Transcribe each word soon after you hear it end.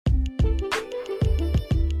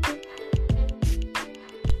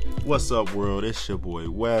What's up, world? It's your boy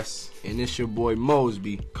Wes. And it's your boy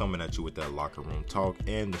Mosby. Coming at you with that locker room talk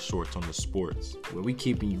and the shorts on the sports. Where we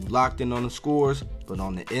keeping you locked in on the scores, but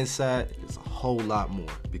on the inside, there's a whole lot more.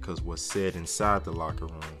 Because what's said inside the locker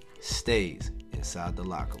room stays inside the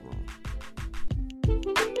locker room.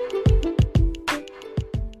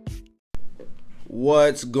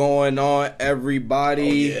 What's going on,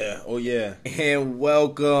 everybody? Oh yeah. And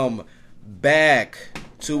welcome back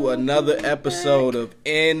to another episode of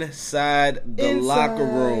Inside the Locker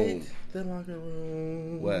Room. The locker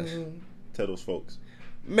room. Wes, tell those folks.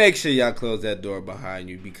 Make sure y'all close that door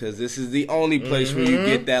behind you, because this is the only place where you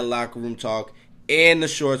get that locker room talk and the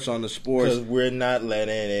shorts on the sports. Because we're not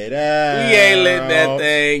letting it out. We ain't letting that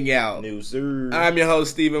thing out. No, sir. I'm your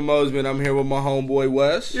host, Stephen Mosman. I'm here with my homeboy,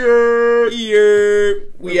 Wes. Yeah.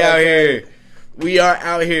 We out here. We are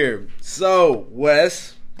out here. So,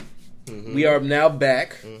 Wes, we are now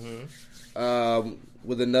back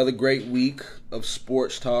with another great week of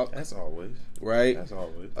sports talk. As always. Right? As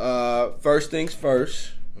always. First things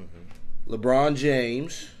first, LeBron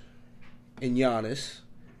James and Giannis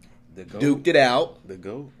The GOAT. duked it out. The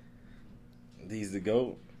GOAT. He's the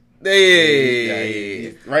GOAT.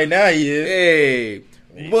 Hey. Right now he is. Hey.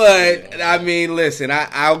 But, I mean, listen,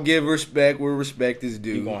 I'll give respect where respect is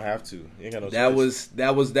due. You're going to have to. You ain't got no choice.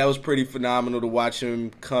 That was pretty phenomenal to watch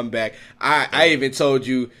him come back. I even told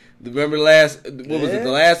you, remember the last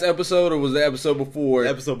last episode, or was the episode before?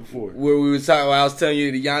 Episode before. Where we were talking, I was telling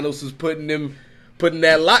you that Giannis was putting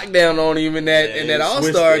that lockdown on him in that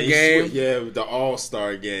All-Star game. The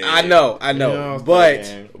All-Star game. I know.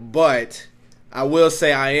 But I will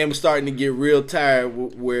say I am starting to get real tired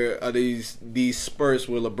where these spurts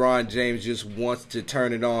where LeBron James just wants to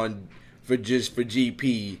turn it on for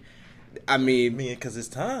GP. I mean, because it's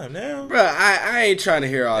time now. Bro, I ain't trying to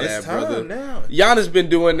hear all that, brother. Now. Giannis been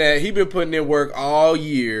doing that. He been putting in work all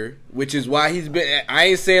year, which is why he's been. I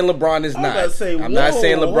ain't saying LeBron is not. I'm not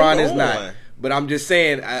saying LeBron is not. But I'm just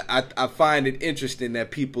saying I find it interesting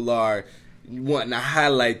that people are wanting to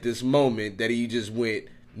highlight this moment that he just went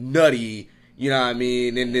nutty. You know what I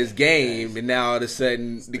mean, in this game, and now all of a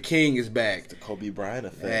sudden the king is back. It's the Kobe Bryant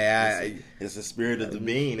effect. Yeah, it's the spirit of the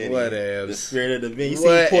bean. Whatever. The spirit of the bean. You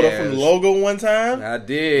see he pulled up from the logo one time? I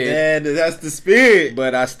did. Man, that's the spirit.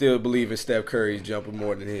 But I still believe in Steph Curry's jumping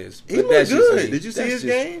more than his. He looked good. Did you see his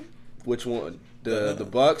game? Which one? The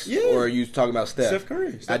Bucks? Yeah. Or are you talking about Steph? Steph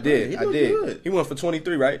Curry. I did. Good. He went for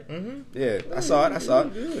 23, right? Mm-hmm. Yeah, I saw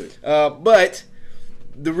it. Good. But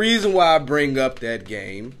the reason why I bring up that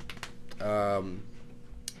game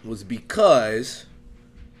was because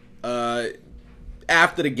after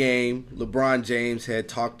the game, LeBron James had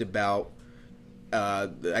talked about,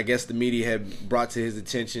 I guess the media had brought to his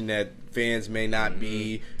attention that fans may not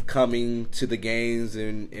be coming to the games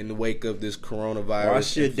in the wake of this coronavirus.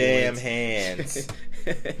 Wash your damn hands.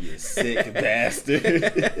 You sick bastard.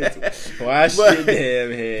 Wash your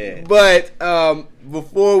damn hands. But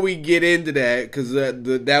before we get into that, because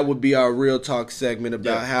that would be our real talk segment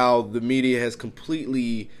about how the media has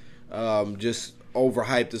completely just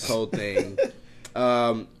overhyped this whole thing.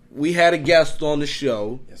 We had a guest on the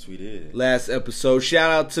show. Yes, we did. Last episode.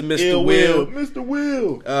 Shout out to Mr. Will. Mr.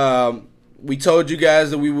 Will. We told you guys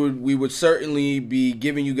that we would certainly be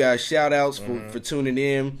giving you guys shout outs for tuning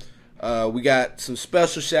in. We got some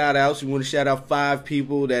special shout outs. We want to shout out 5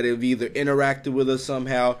 people that have either interacted with us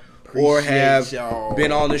somehow or have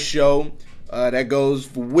been on the show. That goes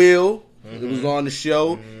for Will, who was on the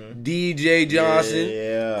show. DJ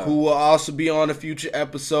Johnson, who will also be on a future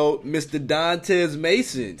episode. Mr. Dantes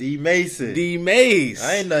Mason. D Mace.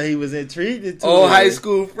 I didn't know he was intrigued to old high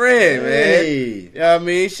school friend, man. You know what I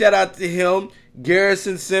mean? Shout out to him.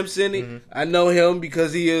 Garrison Simpson. I know him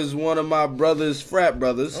because he is one of my brother's frat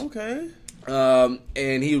brothers. Okay.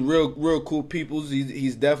 And he's real cool people.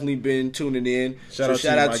 He's definitely been tuning in. Shout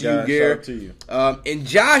out to you, Garrett. Shout out to you. And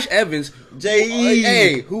Josh Evans, J.E.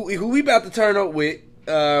 Hey, who we about to turn up with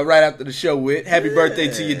right after the show with. Happy birthday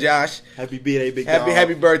to you, Josh. Happy birthday, big dog.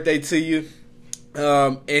 Happy birthday to you.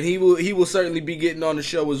 And he will certainly be getting on the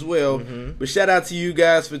show as well. But shout out to you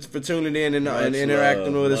guys for tuning in and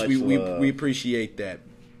interacting with us. We appreciate that.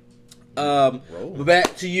 But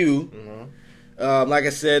back to you. Like I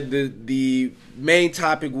said, the main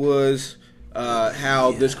topic was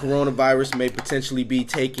how this coronavirus may potentially be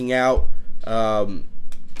taking out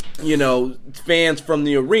fans from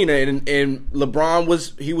the arena, and LeBron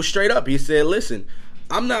was straight up. He said, "Listen,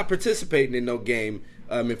 I'm not participating in no game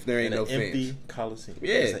if there ain't no fans." Empty Coliseum.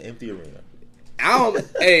 Yeah, it's an empty arena.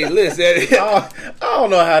 Hey, listen. I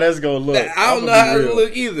don't know how that's gonna look. I don't know how it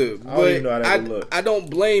look either. I don't even know how that would look. I don't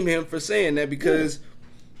blame him for saying that because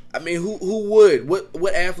I mean, who would?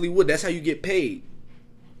 What athlete would? That's how you get paid.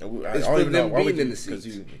 I It's don't for even know them why being would in you, the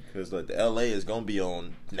seats. because like the LA is gonna be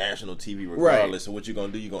on national TV regardless. So what you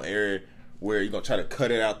gonna do? You gonna air it where you gonna try to cut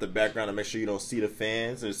it out the background and make sure you don't see the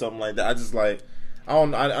fans or something like that. I just like I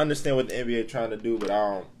understand what the NBA trying to do, but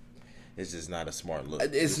I don't. It's just not a smart look.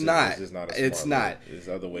 It's not. It's just not a smart It's not. look. There's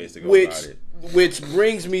other ways to go about it. Which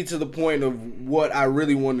brings me to the point of what I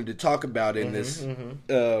really wanted to talk about in this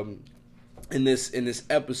in this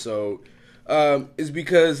episode is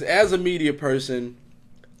because as a media person,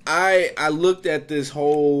 I looked at this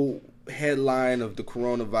whole headline of the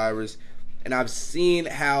coronavirus, and I've seen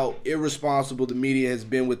how irresponsible the media has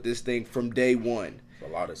been with this thing from day one. A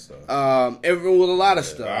lot of stuff. With a lot of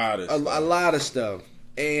stuff. A lot of stuff.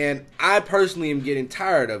 And I personally am getting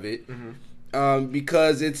tired of it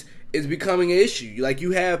because it's becoming an issue. Like,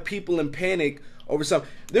 you have people in panic over something.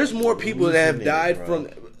 There's more people that have died from.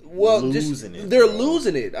 Well, they're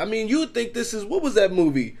losing it. I mean, you would think this is, what was that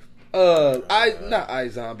movie? Not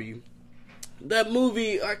iZombie. That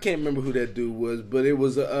movie, I can't remember who that dude was, but it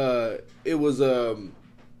was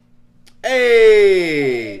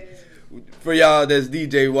hey, for y'all that's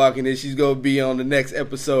DJ walking in, she's gonna be on the next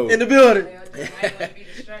episode in the building.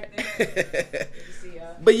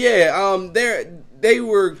 But yeah, they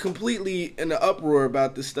were completely in an uproar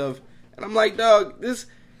about this stuff, and I'm like, dog,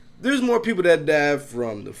 there's more people that died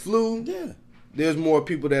from the flu. Yeah. There's more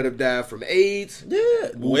people that have died from AIDS.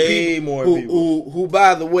 Yeah. Way more people. Who,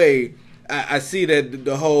 by the way, I see that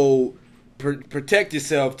the whole protect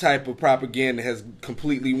yourself type of propaganda has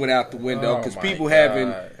completely went out the window because people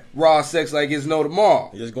having raw sex like it's no tomorrow.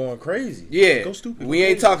 You're just going crazy. Yeah. Go stupid. We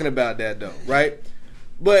ain't talking about that though, right?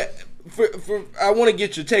 But for I want to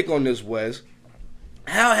get your take on this, Wes.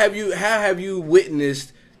 How have you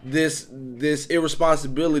witnessed this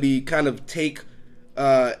irresponsibility kind of take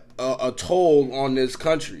a toll on this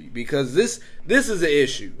country? Because this is an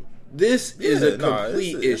issue. This is a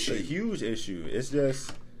complete issue. It's a huge issue. It's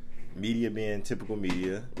just media being typical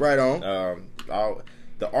media. Right on.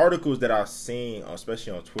 The articles that I've seen,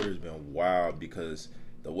 especially on Twitter, has been wild because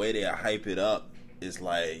the way they hype it up is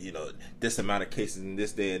like, this amount of cases in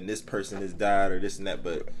this day and this person has died or this and that.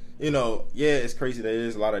 But, it's crazy that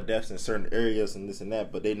there's a lot of deaths in certain areas and this and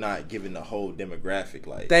that, but they're not giving the whole demographic.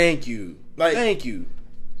 Like, thank you.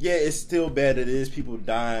 Yeah, it's still bad that it is people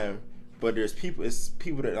dying, but it's people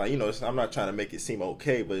that, like, I'm not trying to make it seem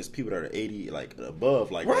okay, but it's people that are 80, like,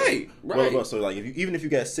 above, like, right. Above. So, like, even if you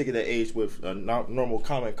got sick at that age with a normal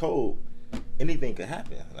common cold, anything could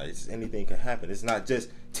happen. Like, anything could happen. It's not just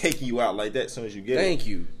taking you out like that as soon as you get it. Thank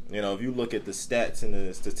you. If you look at the stats and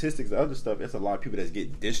the statistics, the other stuff, it's a lot of people that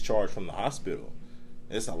get discharged from the hospital.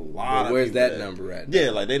 It's a lot of where's that number at? Yeah,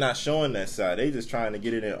 like, they're not showing that side. They just trying to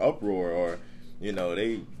get it in uproar, or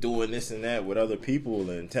they doing this and that with other people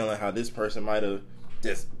and telling how this person might have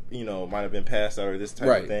just, might have been passed out or this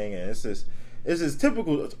type of thing. And it's just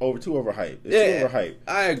typical too overhyped. It's too overhyped.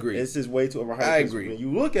 I agree. It's just way too overhyped. I agree. When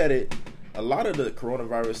you look at it, a lot of the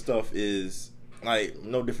coronavirus stuff is like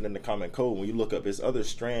no different than the common cold. When you look up, it's other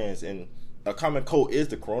strands, and a common cold is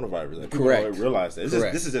the coronavirus. Like, people don't realize that.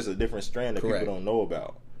 This is just a different strand that people don't know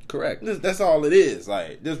about. Correct. That's all it is.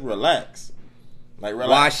 Like, just relax. Like, relax.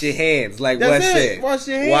 Wash your hands, like Wes said. Wash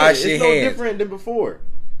your hands. It's no different than before.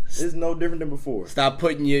 It's no different than before. Stop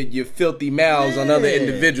putting your filthy mouths on other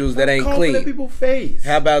individuals that ain't clean. At people's face.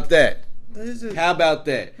 How about that? How about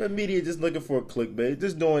that? The media just looking for a clickbait,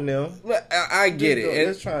 just doing them. I get it.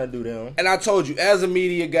 Let's try and do them. And I told you, as a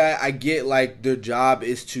media guy, I get, like, their job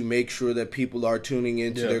is to make sure that people are tuning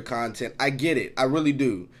into their content. I get it. I really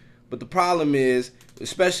do. But the problem is,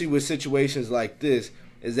 especially with situations like this,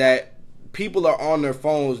 is that people are on their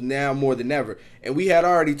phones now more than ever. And we had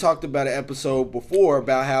already talked about an episode before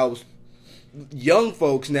about how young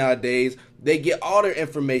folks nowadays, they get all their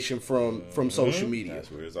information from social media.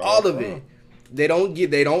 That's where it's all of it. They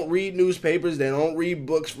don't read newspapers, they don't read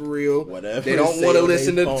books for real. Whatever they don't want to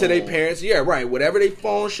listen to their parents. Yeah, right. Whatever they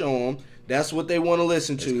phone show them, that's what they want to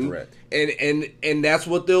listen to. Correct. And that's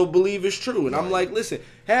what they'll believe is true. And I'm like, listen,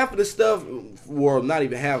 half of the stuff, well, not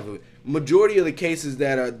even half of it, majority of the cases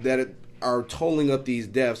that are tolling up these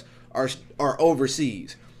deaths are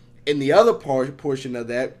overseas. And the other portion of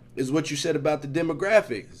that is what you said about the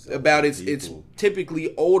demographic. About it's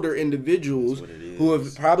typically older individuals who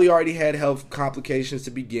have probably already had health complications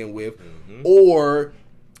to begin with, or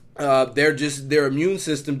their immune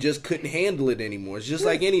system just couldn't handle it anymore. It's just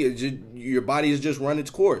like your body has just run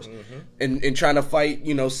its course and trying to fight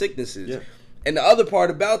sicknesses. Yeah. And the other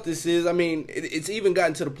part about this is, I mean, it's even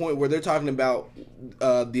gotten to the point where they're talking about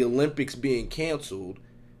the Olympics being canceled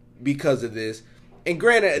because of this. And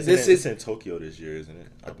granted, it's in Tokyo this year, isn't it?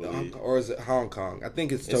 I believe. Or is it Hong Kong? I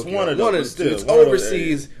think it's Tokyo. It's one of those. It's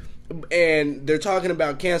overseas, and they're talking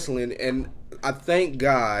about canceling. And I thank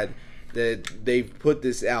God that they've put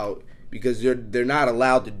this out because they're not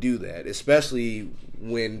allowed to do that, especially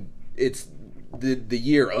when it's the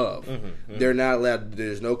year of. They're not allowed.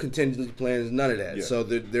 There's no contingency plans, none of that. Yeah. So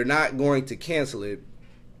they're not going to cancel it.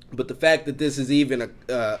 But the fact that this is even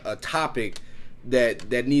a topic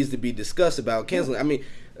that needs to be discussed about canceling. I mean,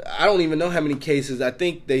 I don't even know how many cases. I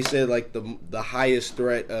think they said like the highest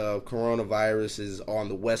threat of coronavirus is on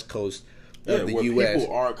the West Coast of the U.S.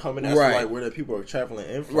 People are coming. That's right. Like where the people are traveling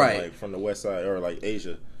in from, like from the West side or like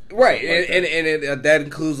Asia. Right, and that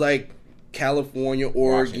includes like California,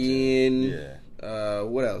 Oregon.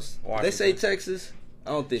 What else? Washington. They say Texas. I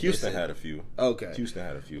don't think Houston had a few. Okay, Houston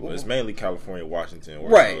had a few, but it's mainly California, Washington,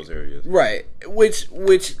 those areas. Right. Which,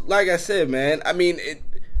 like I said, man. I mean,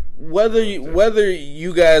 whether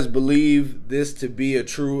you guys believe this to be a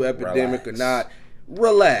true epidemic or not,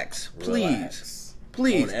 relax, please.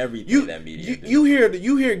 On everything that media do.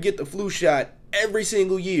 You hear get the flu shot every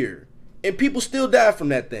single year, and people still die from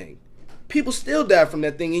that thing.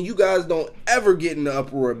 And you guys don't ever get in the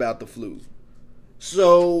uproar about the flu.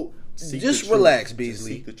 So. Just relax,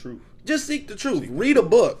 Beasley. Just seek the truth. Read a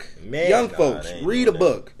book. Man, young folks, read a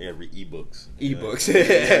book. Yeah, read ebooks. Ebooks.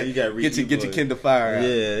 Yeah, you gotta read get your Kindle Fire out.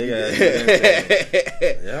 Yeah,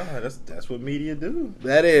 that's what media do.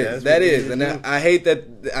 That is. And I hate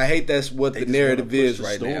that's what the narrative is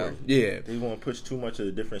right now. Yeah. They want to push too much of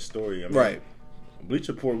a different story. I mean, right.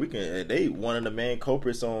 Bleacher Report, they one of the main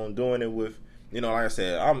culprits on doing it with, like I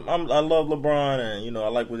said, I love LeBron and I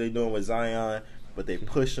like what they're doing with Zion. But they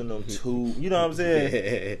pushing them too. You know what I'm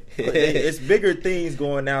saying? It's bigger things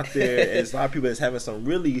going out there. And it's a lot of people that's having some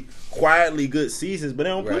really quietly good seasons, but they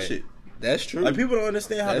don't push it. That's true. Like people don't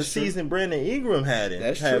understand how season Brandon Ingram had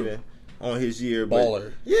on his year.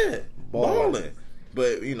 Baller. Yeah, balling.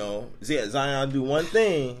 But Zion do one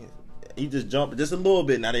thing, he just jumped just a little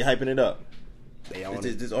bit. Now they hyping it up. They on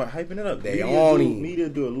just hyping it up. They on him. Media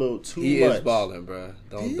do a little too much. He is balling, bro.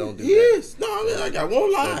 Don't do that. He is. No, I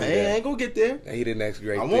won't lie. I ain't gonna get there. He the next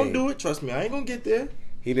great thing. I won't do it. Trust me. I ain't gonna get there.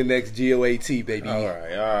 He the next GOAT, baby. All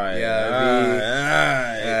right. Yeah,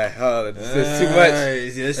 it's too much.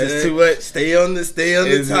 It's too much. Stay on the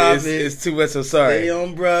topic. It's too much. I'm sorry. Stay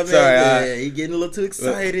on, brother. Sorry, he getting a little too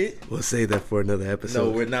excited. We'll save that for another episode.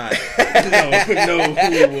 No, we're not. No, we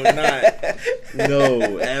will not.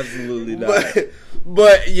 No, absolutely not.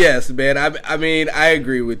 But yes, man. I mean, I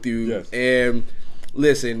agree with you. Yes. And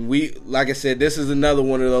listen, like I said, this is another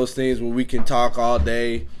one of those things where we can talk all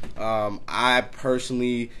day. I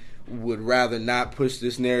personally would rather not push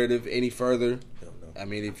this narrative any further. I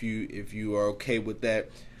mean, if you are okay with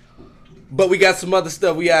that. But we got some other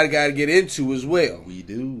stuff we got to get into as well. We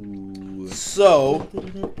do. So,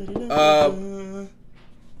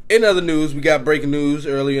 in other news, we got breaking news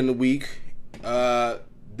earlier in the week.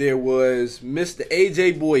 There was Mr.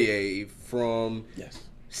 AJ Boye from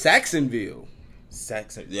Saxonville.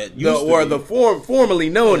 Formerly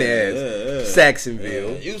known as Saxonville.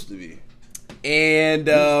 Yeah, it used to be. And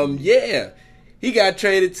he got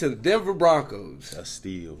traded to the Denver Broncos. A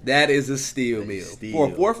steal. That is a steal meal. For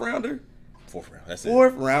a fourth rounder? Fourth round. That's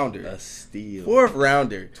fourth rounder. A steal. Fourth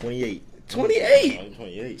rounder. 28.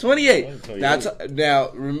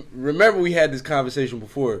 Now, remember we had this conversation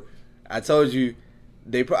before. I told you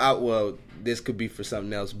this could be for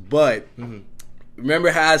something else, but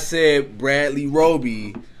remember how I said Bradley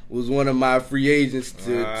Roby was one of my free agents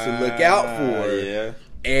to look out for? Yeah.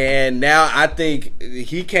 And now I think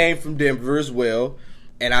he came from Denver as well.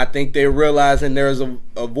 And I think they're realizing there's a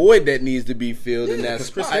void that needs to be filled in that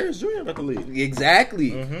spot. Chris Harris Jr. got the league.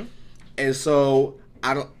 Exactly. And so,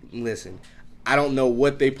 I don't know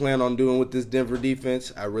what they plan on doing with this Denver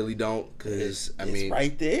defense. I really don't, because it's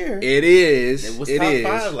right there. It is. It was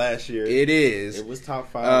top 5 last year. It is. It was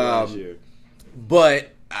top 5 last year.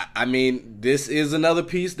 But I mean, this is another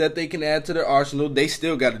piece that they can add to their arsenal. They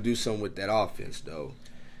still got to do something with that offense, though.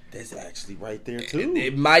 That's actually right there too.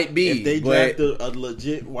 It might be if they draft a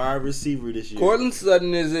legit wide receiver this year. Courtland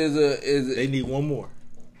Sutton is they need one more.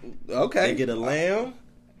 Okay, they get a Lamb.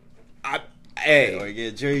 Or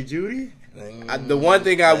get Jerry Jeudy. The one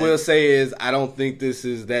thing I will say is I don't think this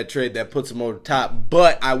is that trade that puts them on the top,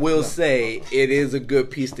 but I will say it is a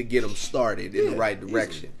good piece to get them started in the right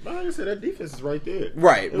direction. Like I said, that defense is right there.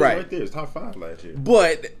 Right there. It's top 5 last year.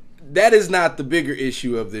 But that is not the bigger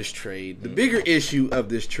issue of this trade. The bigger issue of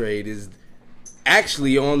this trade is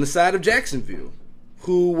actually on the side of Jacksonville,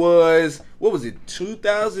 who was,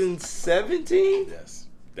 2017? Yes.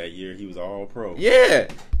 That year he was all pro. Yeah,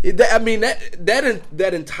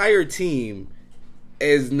 that entire team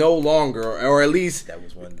is no longer, or at least that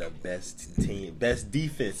was one of the best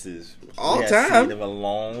defenses all time. Seen in a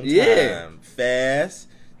long time. Yeah, fast,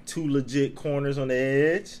 2 legit corners on the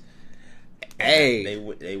edge. Hey,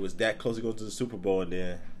 they was that close to go to the Super Bowl, and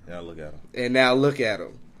then now look at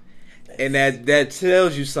them. And that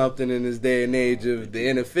tells you something in this day and age of the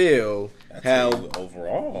NFL. How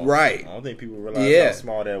overall, right? I don't think people realize how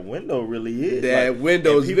small that window really is. That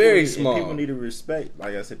window is very small. People need to respect,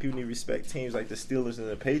 like I said, people need to respect teams like the Steelers and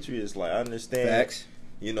the Patriots. Like, I understand, facts.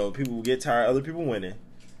 People will get tired of other people winning,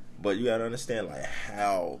 but you gotta understand like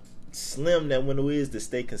how slim that window is to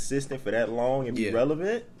stay consistent for that long and be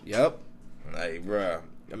relevant. Yep. Like, bruh,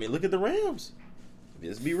 I mean, look at the Rams.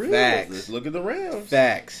 Let's be real. Facts. Let's look at the Rams.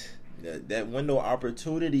 Facts. That window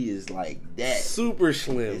opportunity is like that. Super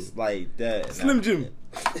slim. It's like that. Slim Jim.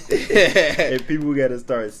 And people got to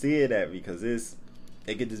start seeing that because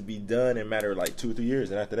it could just be done in a matter of like 2 or 3 years,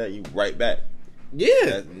 and after that, you right back.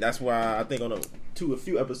 Yeah. That's why I think on a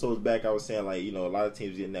few episodes back, I was saying like, a lot of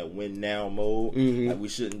teams get in that win now mode. Mm-hmm. Like, we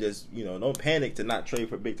shouldn't just, don't panic to not trade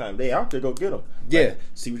for big time. They out there, go get them. Yeah. Like,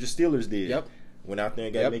 see what your Steelers did. Yep. Went out there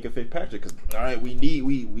and got Minka Fitzpatrick because all right, we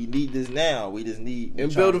need this now. We just need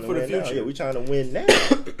and building for the future. Now. Yeah, we trying to win now.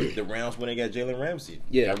 The Rams when they got Jalen Ramsey.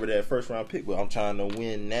 Yeah, got rid of that first round pick, but I'm trying to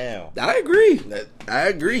win now. I agree.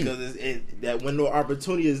 Because that window of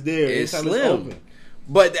opportunity is there. It's slim.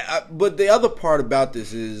 But the other part about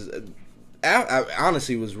this is, I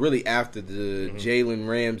honestly was really after the Jalen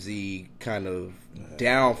Ramsey kind of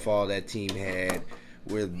downfall that team had,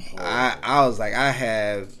 where I was like, I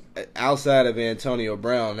have. Outside of Antonio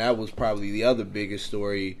Brown, that was probably the other biggest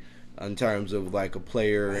story in terms of like a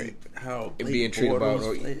player being treated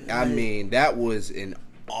I mean, that was an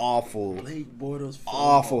awful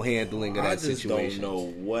handling of that situation. I just don't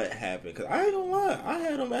know what happened because I ain't gonna lie, I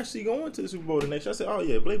had him actually going to the Super Bowl the next year. I said, "Oh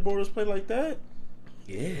yeah, Blake Bortles played like that."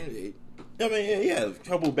 Yeah, I mean, he had a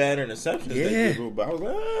couple bad interceptions. Yeah, but I was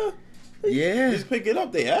like, just pick it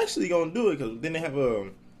up. They actually gonna do it because then they have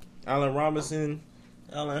Allen Robinson.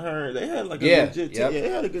 Alan Hearn, they had like a legit team. Yeah, they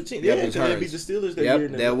had a good team. They beat the Steelers that year.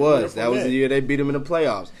 That was the year they beat them in the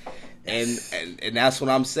playoffs. And that's what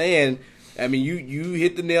I'm saying. I mean, you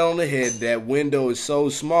hit the nail on the head. That window is so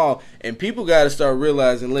small, and people got to start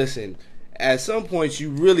realizing. Listen, at some point, you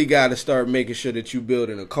really got to start making sure that you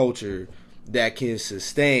building a culture that can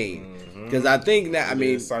sustain. Because I think that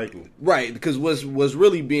right. Because what's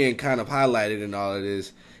really being kind of highlighted in all of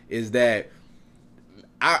this is that.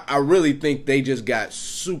 I really think they just got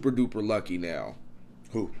super duper lucky now.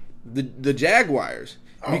 Who? The Jaguars.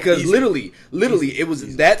 Because easy. literally, it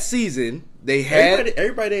was that season they had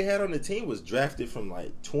everybody they had on the team was drafted from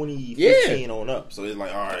like 2015 on up. So it's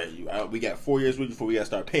like, all right, we got 4 years with you before we got to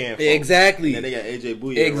start paying. For exactly. And then they got AJ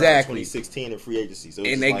Bouye around 2016 in free agency. So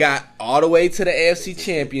and they got all the way to the AFC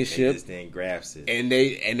Championship. They just didn't grasp it. And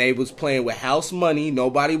they was playing with house money.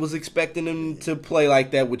 Nobody was expecting them to play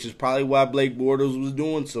like that, which is probably why Blake Bortles was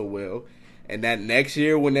doing so well. And that next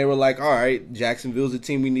year when they were like, all right, Jacksonville's a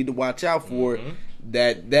team we need to watch out for.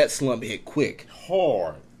 That slump hit quick.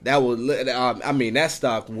 Hard. That was, that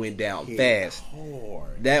stock went down fast.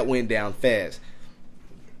 Hard. That went down fast.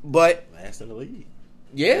 But last in the league.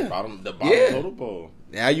 Yeah. The bottom total bowl.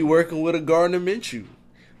 Now you working with a Gardner Minshew.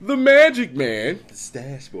 The Magic Man. The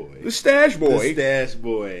Stash Boy. The Stash Boy. The Stash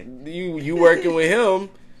Boy. You working with him.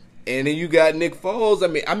 And then you got Nick Foles.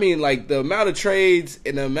 I mean, like the amount of trades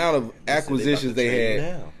and the amount of acquisitions they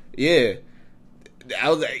had. Now. Yeah. I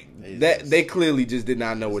was like, they clearly just did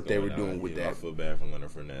not know what they were doing with that. I feel bad for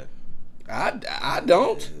Leonard Fournette. I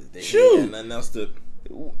don't. Shoot. Nothing else to.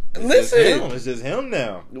 Listen, it's just him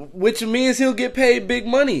now. Which means he'll get paid big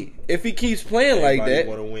money if he keeps playing like that.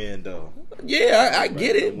 Want to win though? Yeah, I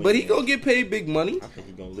get it, but he gonna get paid big money. I think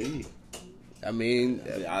he gonna leave. I mean,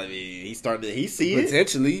 he started. He see it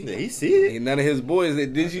potentially. Yeah, he see it. And none of his boys.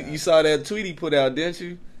 Did you saw that tweet he put out? Didn't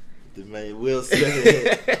you? The man Will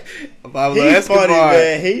Smith. Pablo Escobar. Funny,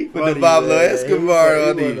 man. He funny, the Pablo Escobar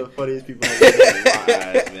on one of the funniest people I've ever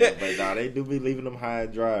eyes, man. But nah, they do be leaving them high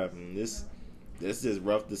and dry. And this is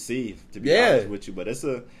rough to see, to be honest with you. But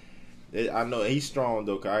I know he's strong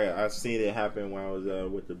though. Cause I've seen it happen when I was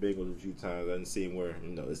with the Bengals a few times. I didn't see him where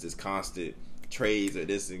it's this constant trades or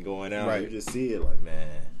this and going out. Right. You just see it like, man,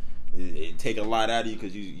 it take a lot out of you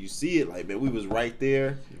because you see it like, man, we was right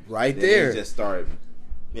there. Right there. They just started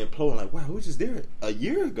imploding like, wow, we was just there a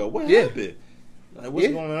year ago. What happened? Like, what's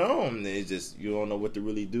going on? And it's just, you don't know what to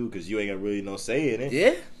really do because you ain't got really no say in it.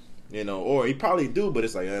 Yeah. You know, or he probably do, but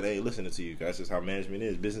it's like, they ain't listening to you. That's just how management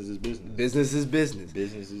is. Business is business. Business is business.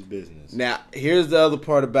 Business is business. Now, here's the other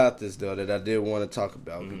part about this, though, that I did want to talk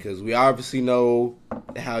about, because we obviously know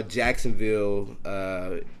how Jacksonville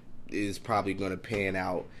is probably going to pan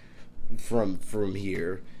out from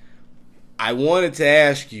here. I wanted to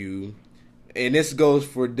ask you, and this goes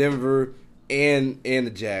for Denver and the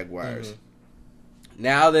Jaguars.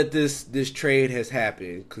 Now that this trade has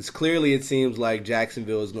happened, because clearly it seems like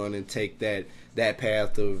Jacksonville is going to take that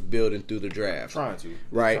path of building through the draft. Trying to.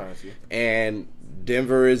 Right? And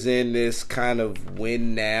Denver is in this kind of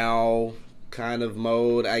win now kind of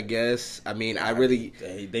mode, I guess. I mean, I really...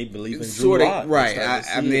 They believe in Drew Lock. Right.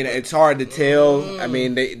 I mean, it's hard to tell. I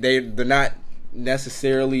mean, they're not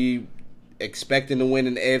necessarily expecting to win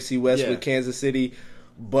in the AFC West with Kansas City.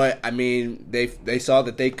 But, I mean, they saw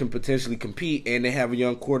that they can potentially compete, and they have a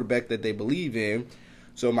young quarterback that they believe in.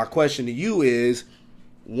 So my question to you is,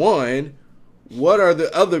 one, what are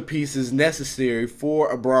the other pieces necessary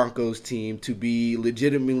for a Broncos team to be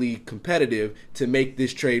legitimately competitive to make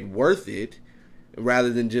this trade worth it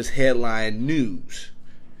rather than just headline news?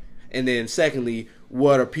 And then secondly,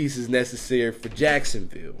 what are pieces necessary for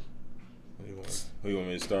Jacksonville? Who you want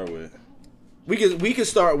me to start with? We can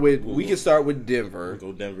start with Denver.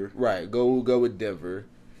 Go Denver. Right. Go with Denver.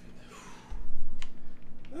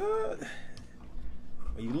 When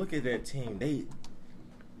you look at that team,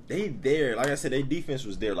 they there. Like I said, their defense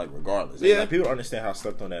was there, like regardless. Yeah. Like, people don't understand how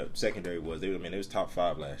slept on that secondary was. They was top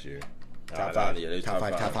 5 last year. Top 5. Yeah, they was top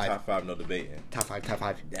five. Top 5, no debating. Top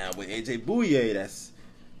 5. Now with AJ Bouye,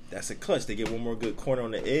 that's a clutch. They get one more good corner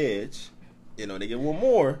on the edge. You know, they get one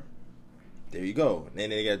more. There you go. Then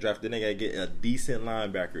they got drafted. Then they got to get a decent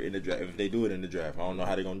linebacker in the draft. If they do it in the draft, I don't know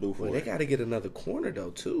how they're gonna do for it. They got to get another corner though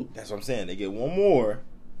too. That's what I'm saying. They get one more.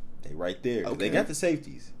 They right there. Okay. They got the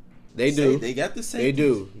safeties. They do. They got the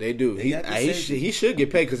safeties. They do. He should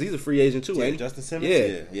get paid because he's a free agent too. Ain't Justin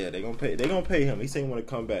Simmons. Yeah. They gonna pay. They gonna pay him. He said he want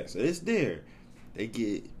to come back. So it's there. They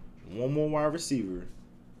get one more wide receiver.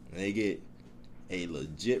 And they get a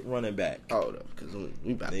legit running back. Hold up, because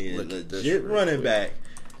we about to look at this legit running back.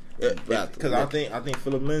 Because I think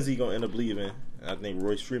Philip Lindsay gonna end up leaving, and I think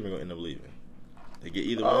Royce Freeman gonna end up leaving. They get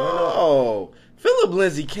either one. Oh, Philip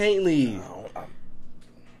Lindsay can't leave.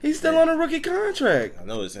 He's still on a rookie contract. I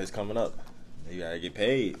know it's coming up. They gotta get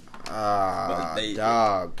paid.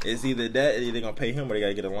 Dog. It's either that, or they're gonna pay him, or they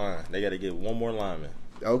gotta get a line. They gotta get one more lineman.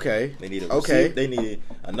 Okay. They need a receiver. They need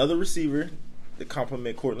another receiver to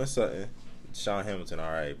complement Courtland Sutton. Sean Hamilton,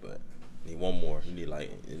 all right, but. Need one more. You need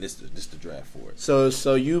this the draft for it.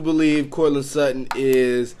 So you believe Courtland Sutton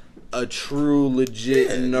is a true,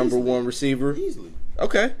 legit number one receiver? Easily.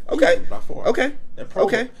 Okay. Easily, by far. Okay. That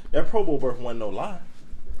Pro Bowl berth wasn't no lie.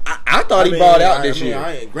 I thought he balled out this year.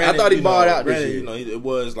 I thought he balled out this year. You know, it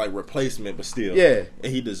was like replacement, but still. Yeah.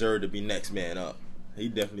 And he deserved to be next man up. He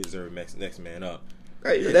definitely deserved next man up.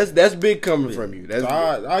 Right. Yeah. That's big coming from you. That's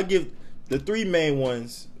I give the three main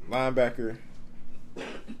ones: linebacker,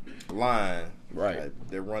 line, right.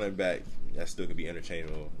 They're running back. That still could be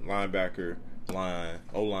interchangeable. Linebacker, line,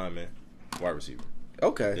 O-lineman, wide receiver.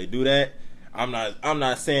 Okay. They do that. I'm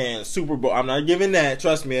not saying Super Bowl. I'm not giving that.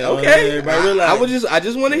 Trust me. Okay. I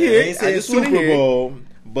just want to hear it. I just want to hear Super Bowl,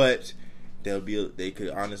 but they could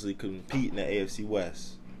honestly compete in the AFC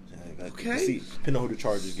West. Okay. Depending on who the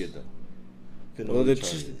Chargers get though. Well,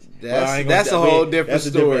 that's a whole different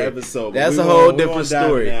story. Episode, that's a whole different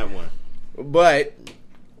story. That one. But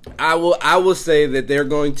I will say that they're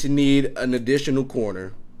going to need an additional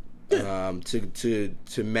corner to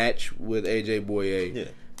match with AJ Bouye. Yeah.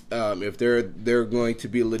 If they're going to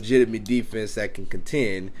be a legitimate defense that can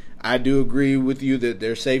contend. I do agree with you that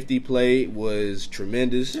their safety play was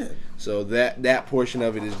tremendous. Yeah. So that portion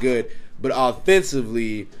of it is good. But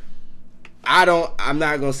offensively, I'm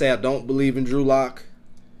not gonna say I don't believe in Drew Lock.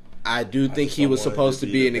 I do think he was supposed to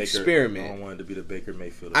be an experiment. I don't want it to be the Baker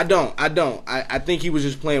Mayfield. I don't. I think he was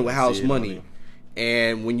just playing with house money.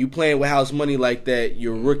 And when you playing with house money like that,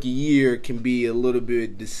 your rookie year can be a little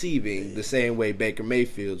bit deceiving, the same way Baker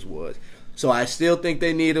Mayfield's was. So I still think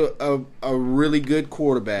they need a really good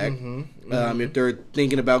quarterback if they're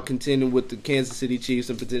thinking about contending with the Kansas City Chiefs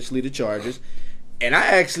and potentially the Chargers. And I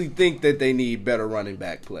actually think that they need better running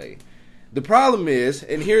back play. The problem is,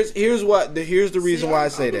 and here's the reason why I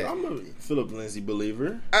say that. I'm a Philip Lindsay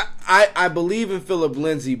believer. I believe in Philip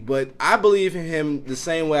Lindsay, but I believe in him the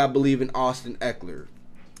same way I believe in Austin Eckler.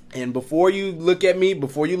 And before you look at me,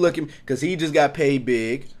 because he just got paid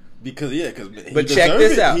big. But check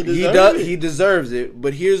this out. He deserves it.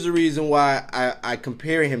 But here's the reason why I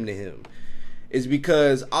compare him to him. Is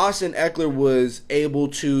because Austin Eckler was able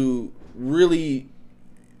to really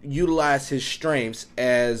utilize his strengths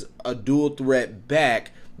as a dual threat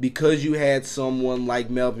back because you had someone like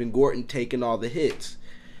Melvin Gordon taking all the hits.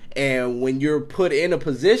 And when you're put in a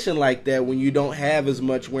position like that, when you don't have as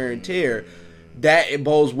much wear and tear, that it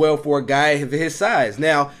bodes well for a guy of his size.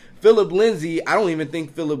 Now, Philip Lindsay, I don't even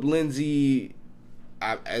think Philip Lindsay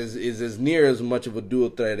is as near as much of a dual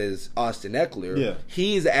threat as Austin Eckler. Yeah.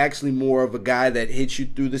 He's actually more of a guy that hits you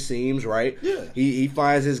through the seams, right? Yeah. He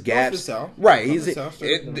finds his gaps. South. Right.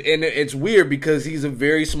 And And it's weird because he's a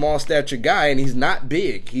very small stature guy and he's not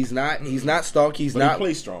big. He's not stocky. He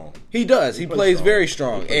plays strong. He does. He plays strong. very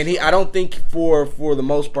strong. I don't think for the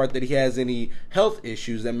most part that he has any health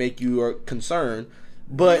issues that make you concerned.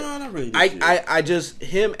 But No, not really. I just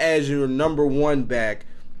him as your number one back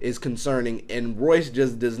is concerning, and Royce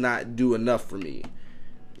just does not do enough for me.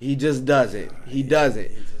 He just doesn't. He doesn't.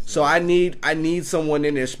 So I need someone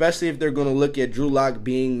in there, especially if they're going to look at Drew Lock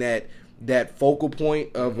being that focal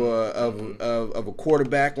point of a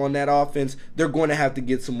quarterback on that offense. They're going to have to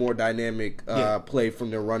get some more dynamic play from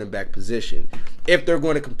their running back position if they're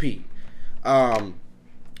going to compete.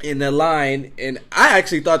 In the line, and I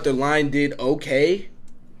actually thought the line did okay.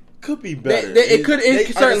 Could be better. It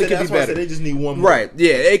certainly could be better. They just need one more. Right?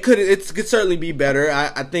 Yeah, it could certainly be better.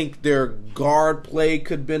 I think their guard play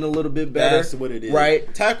could have been a little bit better. That's what it is.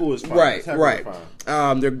 Right? Tackle is fine. Right. Tackle is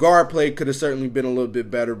fine. Their guard play could have certainly been a little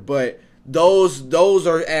bit better, but those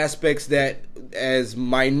are aspects that, as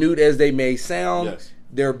minute as they may sound, Yes.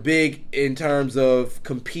 they're big in terms of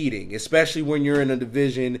competing, especially when you're in a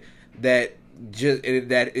division that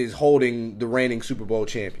is holding the reigning Super Bowl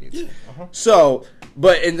champions. Yeah. So,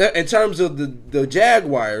 but in terms of the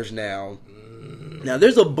Jaguars now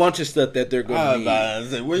there's a bunch of stuff that they're going to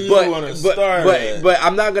need. Where you want to start? But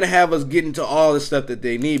I'm not going to have us get into all the stuff that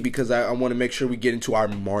they need because I want to make sure we get into our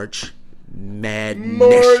March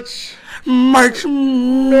Madness. March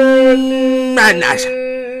Madness.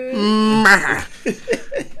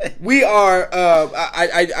 We are.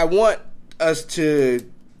 I want us to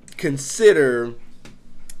consider.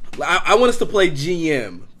 I want us to play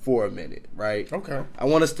GM for a minute, right? Okay. I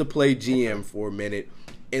want us to play GM for a minute.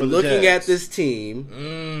 And For the looking Jags. at this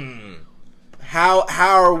team, how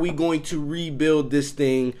are we going to rebuild this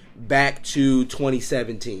thing back to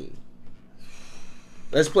 2017?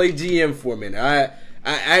 Let's play GM for a minute. I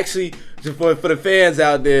actually, for the fans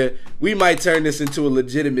out there, we might turn this into a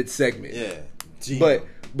legitimate segment. Yeah. GM.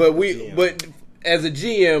 But as a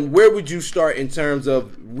GM, where would you start in terms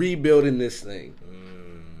of rebuilding this thing?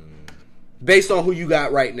 Based on who you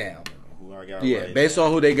got right now. Who I got Yeah, right based now.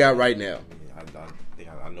 on who they got right now. I think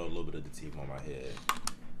I know a little bit of the team on my head.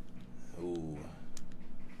 Ooh.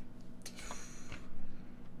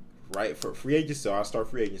 Right, for free agency, so I'll start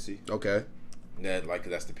free agency. Okay.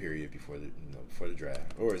 That's the period before the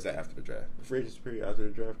draft. Or is that after the draft? The free agency period after the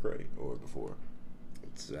draft, great, or before?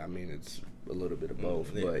 It's a little bit of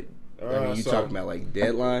both, Yeah. but you talking about like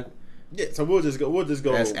deadline? Yeah, so we'll just go.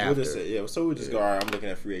 That's after. So we'll just go. All right, I'm looking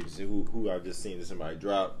at free agency. Who I've just seen somebody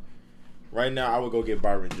drop. Right now, I would go get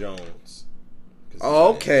Byron Jones.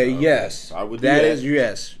 Okay, yes. I would do that.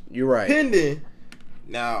 Yes, you're right. Pending.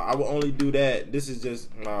 Now, I will only do that. This is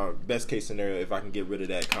just my best case scenario if I can get rid of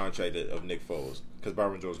that contract of Nick Foles, because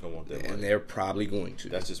Byron Jones gonna want that money. And they're probably going to.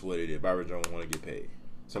 That's just what it is. Byron Jones want to get paid.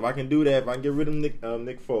 So if I can do that, if I can get rid of Nick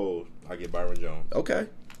Foles, I get Byron Jones. Okay.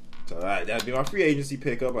 So that'd be my free agency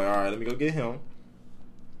pickup. Like, all right, let me go get him.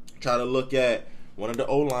 Try to look at one of the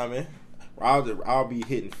O linemen. I'll be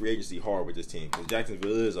hitting free agency hard with this team because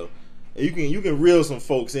Jacksonville is you can reel some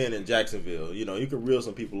folks in Jacksonville. You know, you can reel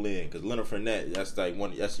some people in because Leonard Fournette,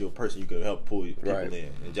 that's your person you can help pull people Right. in.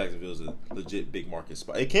 And Jacksonville's a legit big market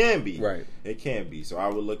spot. It can be. Right. It can be. So I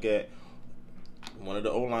would look at one of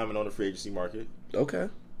the O linemen on the free agency market. Okay.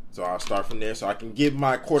 So I'll start from there so I can give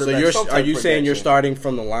my So quarterback some type are you of saying you're protection. starting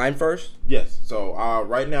from the line first? Yes. So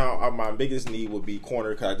right now, my biggest need would be corner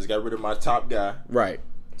because I just got rid of my top guy. Right.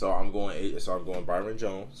 So I'm going Byron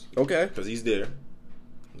Jones Okay. because he's there.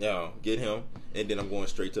 Get him, and then I'm going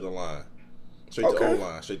straight to the line, straight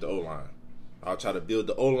to O line. I'll try to build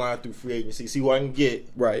the O line through free agency, see what I can get,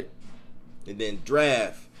 Right. and then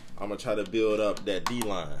draft. I'm gonna try to build up that D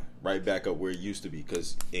line right back up where it used to be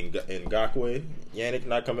because in Ngakoue, Yannick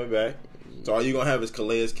not coming back, so all you gonna have is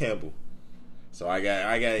Calais Campbell. So I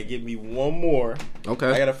gotta get me one more. Okay.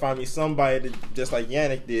 I gotta find me somebody that, just like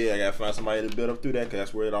Yannick did. I gotta find somebody to build up through that because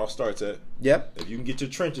that's where it all starts at. Yep. If you can get your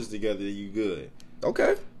trenches together, you good.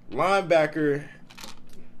 Okay. Linebacker,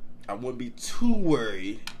 I wouldn't be too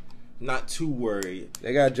worried. Not too worried.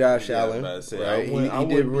 They got Josh Yeah, I was Allen. about to say, Right. I wouldn't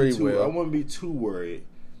He did be really too- well. I wouldn't be too worried.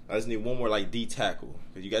 I just need one more like D tackle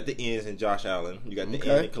because you got the ends in Josh Allen. You got the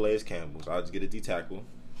end in Calais Campbell. So I'll just get a D tackle.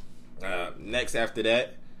 Next after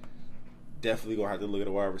that, definitely gonna have to look at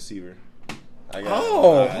a wide receiver.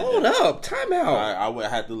 Hold up, timeout. I would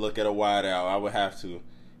have to look at a wide out. I would have to,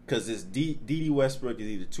 because it's D.D. Westbrook is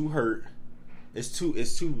either too hurt, it's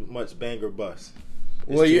too much bang or bust.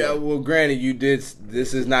 Well, granted, you did.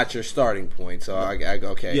 This is not your starting point, so I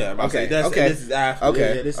okay. Yeah, okay. This is after.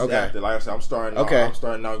 Okay, this is after. Like I said, I'm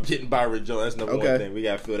starting out getting Byron Jones. That's number one thing. We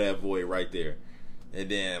gotta fill that void right there. And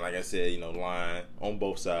then, like I said, line on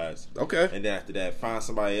both sides. Okay. And then after that, find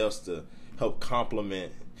somebody else to help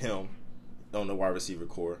complement him on the wide receiver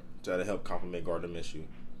core. Try to help complement Gardner Minshew.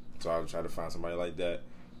 So I would try to find somebody like that.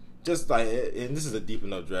 Just like, and this is a deep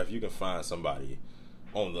enough draft, you can find somebody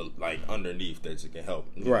on the underneath that can help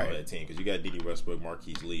on that team, because you got D.D. Westbrook,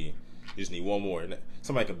 Marquise Lee. You just need one more.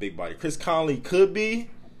 Somebody like a big body. Chris Conley could be,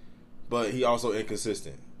 but he also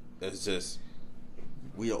inconsistent. That's just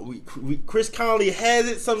Chris Conley has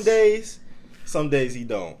it some days he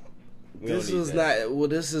don't. This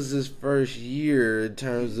is his first year in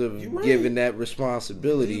terms of giving that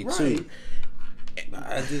responsibility too.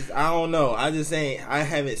 I don't know. I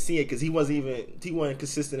haven't seen it because he wasn't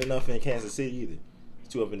consistent enough in Kansas City either.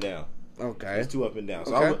 It's too up and down. Okay. It's too up and down.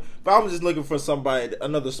 So I was just looking for somebody,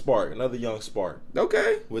 another young spark.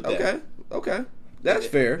 Okay. With that. Okay. That's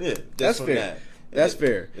fair. Yeah. That's fair. That's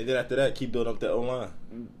fair. And then after that, keep building up that O-line.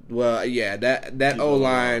 Well, yeah, that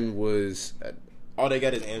O-line was... all they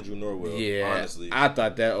got is Andrew Norwell, honestly. I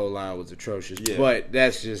thought that O-line was atrocious, but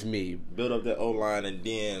that's just me. Build up that O-line, and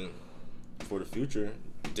then for the future,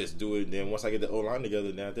 just do it. Then once I get the O-line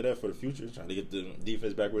together, then after that, for the future, trying to get the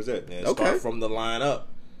defense back where it's at. Then start from the line up,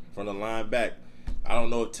 from the line back. I don't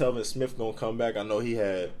know if Telvin Smith going to come back. I know he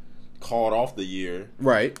had called off the year.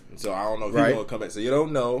 Right. So I don't know if he's going to come back. So you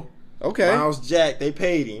don't know. Okay. Miles Jack, they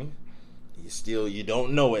paid him. You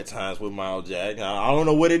don't know at times with Miles Jack. I don't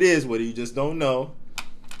know what it is with it. You just don't know.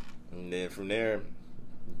 And then from there,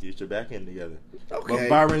 get your back end together. Okay. But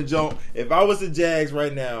Byron Jones, if I was the Jags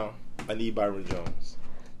right now, I need Byron Jones.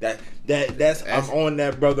 That's I'm on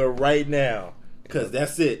that brother right now, because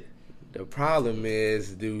that's it. The problem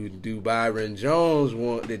is, do Byron Jones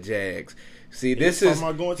want the Jags? See, this is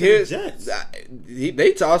about going to the Jets.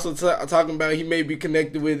 They also talking about he may be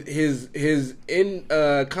connected with his in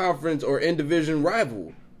conference or in division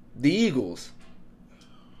rival, the Eagles.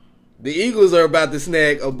 The Eagles are about to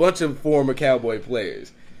snag a bunch of former Cowboy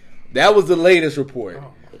players. That was the latest report.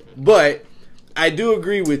 But I do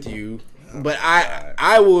agree with you. But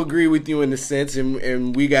I will agree with you in the sense,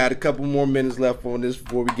 and we got a couple more minutes left on this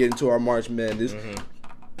before we get into our March Madness.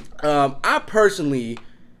 Mm-hmm.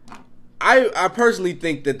 I personally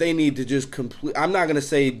think that they need to just complete. I'm not gonna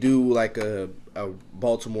say do like a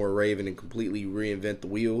Baltimore Raven and completely reinvent the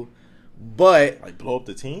wheel, but like blow up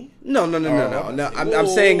the team. No. I'm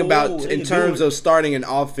saying about in terms of starting an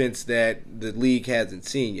offense that the league hasn't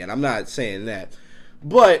seen yet. I'm not saying that,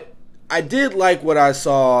 but I did like what I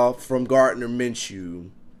saw from Gardner Minshew.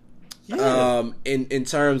 In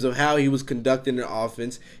terms of how he was conducting the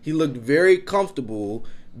offense, he looked very comfortable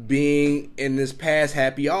being in this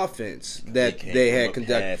pass-happy offense that they had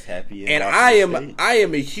conducted. And I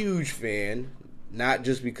am a huge fan, not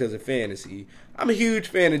just because of fantasy. I'm a huge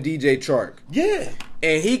fan of DJ Chark. Yeah,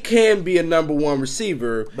 and he can be a number one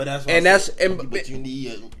receiver. But that's but you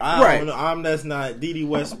need. I don't know. That's not D.D.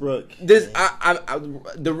 Westbrook.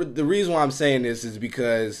 The reason why I'm saying this is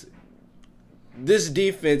because this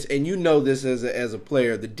defense, and you know this as a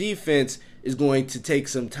player, the defense is going to take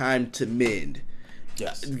some time to mend.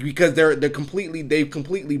 Yes, because they've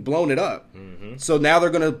completely blown it up. Mm-hmm. So now they're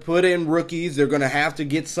going to put in rookies. They're going to have to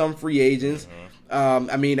get some free agents.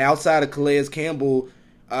 Mm-hmm. Outside of Calais Campbell,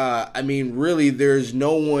 really, there's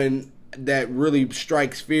no one that really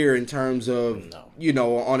strikes fear in terms of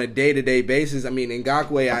on a day-to-day basis.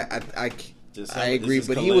 Ngakoue, I agree,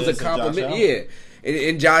 but he was a compliment. Yeah,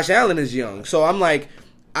 and Josh Allen is young, so I'm like,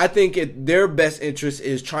 I think their best interest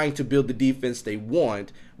is trying to build the defense they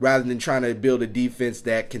want, rather than trying to build a defense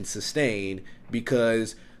that can sustain,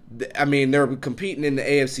 because, they're competing in the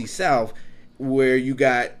AFC South where you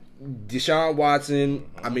got Deshaun Watson.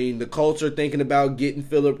 The Colts are thinking about getting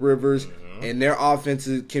Phillip Rivers, and their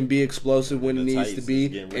offenses can be explosive when it needs to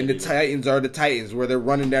be. And the Titans are the Titans, where they're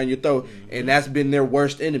running down your throat, and that's been their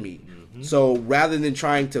worst enemy. So rather than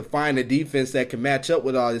trying to find a defense that can match up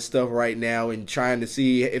with all this stuff right now and trying to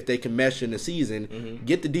see if they can mesh in the season,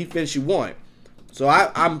 get the defense you want. So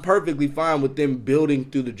I'm perfectly fine with them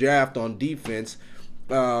building through the draft on defense,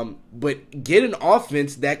 but get an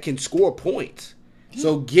offense that can score points.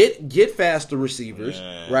 So get faster receivers,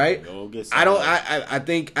 right? I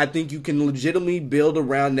think you can legitimately build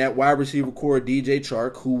around that wide receiver core, DJ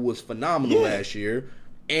Chark, who was phenomenal last year,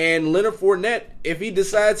 And Leonard Fournette, if he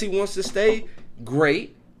decides he wants to stay,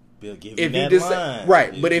 great. They'll give If him he that line.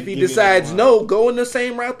 right, but if he decides no, go in the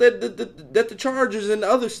same route that the Chargers and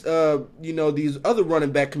others, these other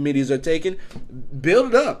running back committees are taking, build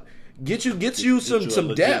it up. Get you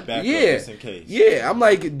some depth. Yeah. Just in case. Yeah. I'm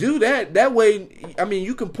like, do that. That way, I mean,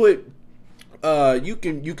 you can put you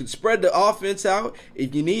can spread the offense out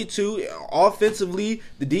if you need to. Offensively,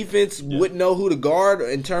 the defense wouldn't know who to guard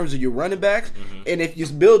in terms of your running backs. Mm-hmm. And if you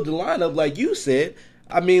build the lineup like you said,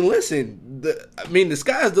 I mean, listen, the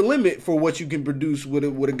sky's the limit for what you can produce with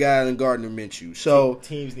a guy in Gardner Minshew. So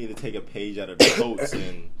teams need to take a page out of the Colts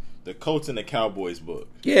and the Cowboys book.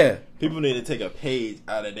 Yeah. People need to take a page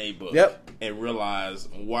out of their book. Yep. And realize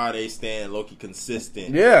why they stand low-key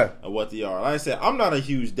consistent. Yeah. Of what they are. Like I said, I'm not a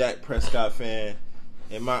huge Dak Prescott fan.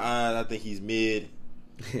 In my eyes, I think he's mid.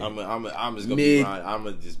 I'm just gonna be honest. I'm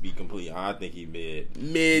gonna just be complete. I think he's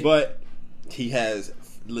mid. But he has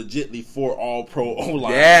legitly 4 All-Pro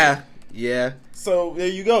O-line. Yeah. So there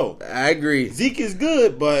you go. I agree. Zeke is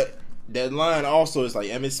good, but that line also is like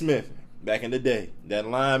Emmitt Smith back in the day. That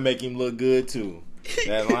line make him look good too.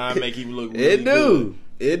 That line make him look really good.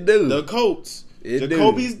 It do. The Colts.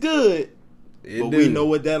 Jacoby's good. We know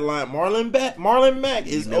what that line. Marlon Mack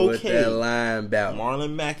is okay. What that line about.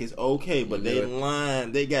 Marlon Mack is okay, but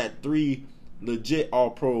they got 3 legit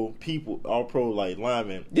all-pro like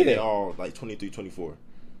linemen. Yeah. They all like 23, 24.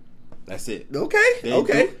 That's it.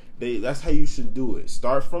 Okay. That's how you should do it.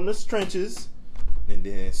 Start from the trenches and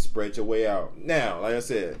then spread your way out. Now, like I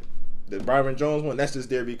said, the Byron Jones one, that's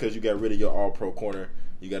just there because you got rid of your all-pro corner.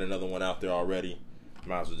 You got another one out there already.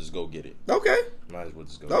 Might as well just go get it. Okay. Might as well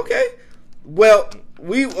just go get it. Well,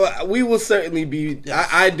 we will certainly be. Yes.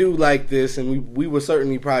 I do like this, and we will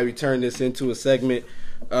certainly probably turn this into a segment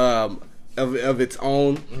of its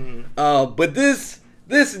own. Mm-hmm. But this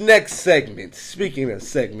next segment, speaking of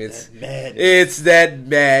segments, it's that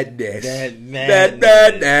madness. That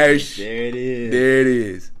madness. There it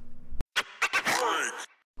is.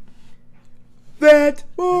 That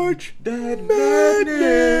March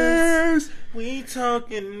Madness. We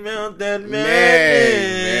talking about that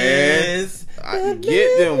madness.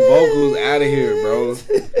 Get them vocals out of here, bro.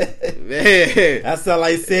 Man. That sound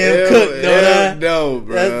like Sam Cooke, don't No,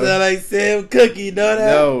 bro. That sound like Sam Cookie, don't I?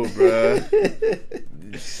 No, bro.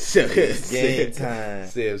 Game time.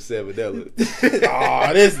 Sam Sabanella.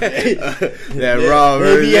 Oh, this that raw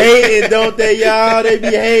version. They be hating, don't they, y'all? They be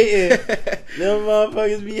hating. Them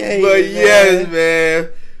motherfuckers be hating. But yes, man,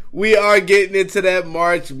 we are getting into that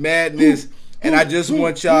March Madness, and I just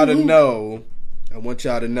want y'all to know.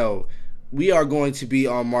 We are going to be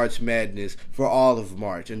on March Madness for all of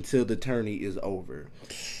March until the tourney is over.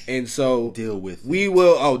 And so deal with it. We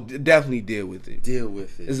will definitely deal with it. Deal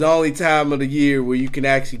with it. It's the only time of the year where you can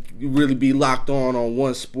actually really be locked on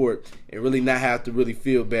one sport and really not have to really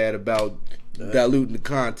feel bad about diluting the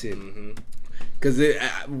content.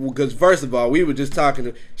 Because first of all, we were just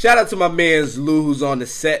talking shout out to my man's Lou who's on the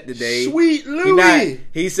set today. Sweet Louie.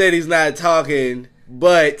 He said he's not talking,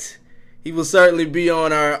 but he will certainly be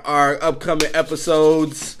on our upcoming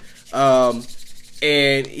episodes.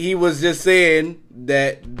 And he was just saying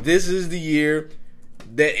that this is the year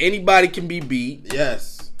that anybody can be beat.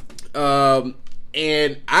 Yes. And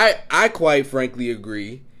I quite frankly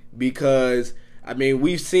agree because, I mean,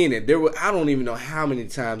 we've seen it. I don't even know how many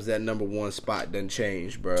times that number 1 spot done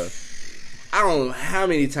changed, bro. I don't know how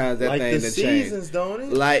many times that thing done changed. Like the seasons, don't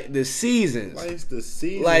it? Like the seasons. Like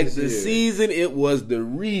the season, it was the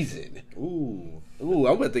reason. Ooh, I'm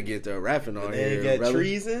about to get to rapping on here, got brother.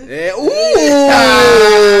 Treason? Yeah.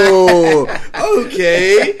 Ooh.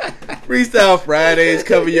 Okay. Freestyle Fridays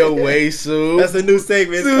coming your way soon. That's a new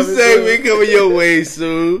segment. Coming your way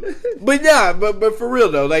soon. But yeah, but for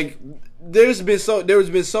real though, like there's been so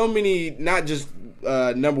many, not just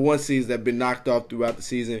number 1 seeds that have been knocked off throughout the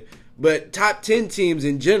season, but top 10 teams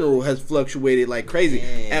in general has fluctuated like crazy.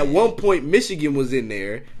 Man. At one point, Michigan was in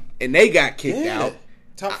there, and they got kicked out.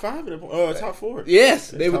 Top 5 top 4.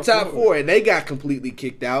 Yes, they were top 4, and they got completely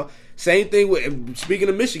kicked out. Same thing with, speaking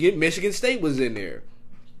of Michigan State was in there.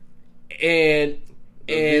 And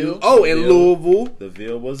Louisville. The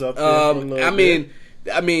Ville was up there for a little bit.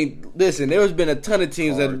 I mean, listen, there's been a ton of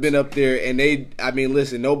teams that have been up there, and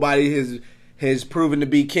nobody has proven to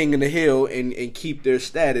be king of the hill and keep their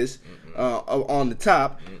status on the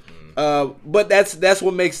top. But that's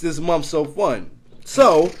what makes this month so fun.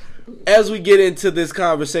 So, as we get into this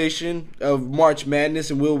conversation of March Madness,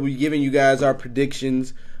 and we'll be giving you guys our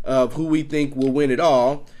predictions of who we think will win it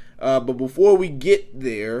all. But before we get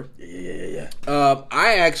there,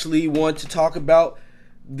 I actually want to talk about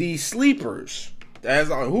the sleepers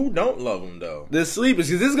Who don't love him though? The sleepers,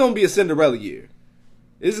 because this is going to be a Cinderella year.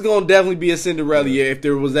 This is going to definitely be a Cinderella year if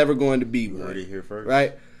there was ever going to be one. Already here first,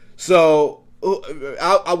 right? So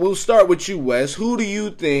I will start with you, Wes. Who do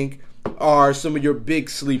you think are some of your big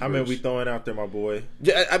sleepers? How many we throwing out there, my boy?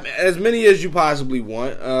 As many as you possibly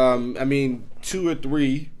want. I mean, 2 or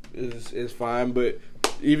 3 is fine, but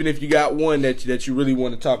even if you got one that you really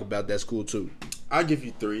want to talk about, that's cool too. I'll give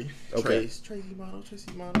you 3. Okay. Tracy Mano.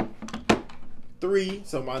 3.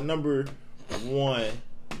 So my number 1,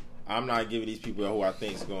 I'm not giving these people who I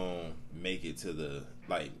think is gonna make it to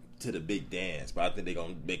the big dance, but I think they're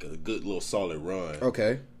gonna make a good little solid run.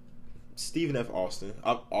 Okay. Stephen F. Austin.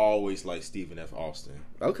 I've always liked Stephen F. Austin.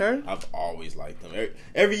 Okay. I've always liked them.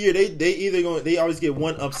 Every year they always get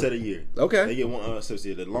one upset a year. Okay. They get one upset a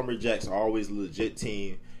year. The Lumberjacks are always a legit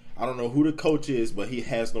team. I don't know who the coach is, but he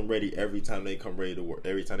has them ready every time they come ready to work.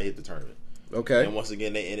 Every time they hit the tournament. Okay. And once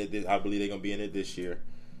again, they ended this. I believe they're gonna be in it this year.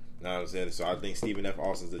 You know what I'm saying? So I think Stephen F.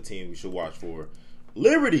 Austin's the team we should watch for.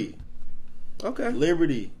 Liberty. Okay.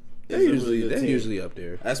 Liberty. They're usually up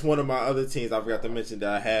there. That's one of my other teams I forgot to mention that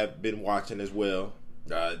I have been watching as well.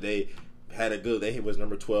 They had a good. They was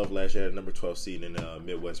number 12 last year, number 12 seed in the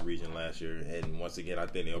Midwest region last year, and once again, I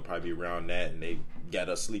think they'll probably be around that. And they got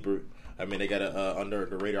a sleeper. I mean, they got a under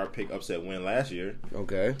the radar pick upset win last year.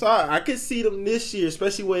 Okay. So I could see them this year,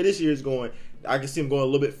 especially the way this year is going. I can see them going a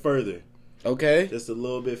little bit further. Okay. Just a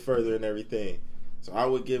little bit further and everything. So I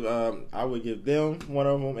would give them one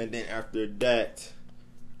of them, and then after that,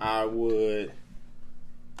 I would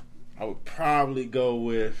probably go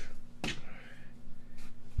with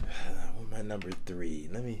my number 3.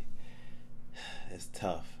 It's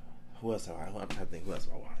tough. Who else? I'm trying to think. Who else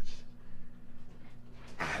I watch?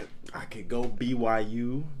 I could go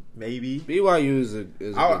BYU maybe. BYU is a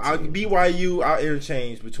good team. BYU. I'll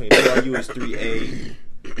interchange between BYU is 3A,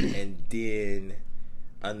 and then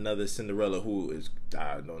another Cinderella who is,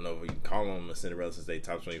 I don't know if we can call them a Cinderella since they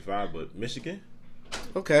top 25, but Michigan.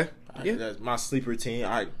 Okay. Yeah. That's my sleeper team.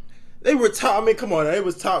 They were top. I mean, come on, they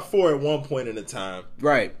was top 4 at one point in the time.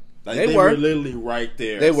 Right. Like, they were literally right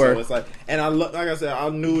there. They were. So it's like, and like I said, I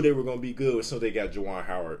knew they were going to be good as soon as they got Juwan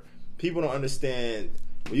Howard. People don't understand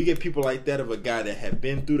when you get people like that, of a guy that had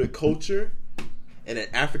been through the culture and an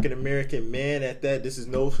African American man at that. This is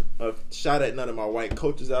no shot at none of my white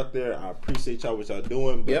coaches out there. I appreciate y'all what y'all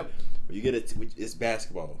doing, but when you get it's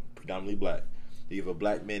basketball, predominantly black. You have a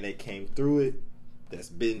black man that came through it, that's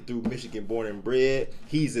been through Michigan, born and bred.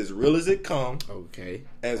 He's as real as it comes. Okay.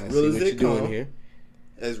 As real as it comes.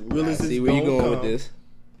 As real as it's see where you going with this.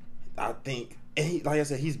 I think, and like I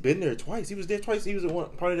said, he's been there twice. He was there twice. He was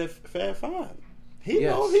part of that Fab Five. He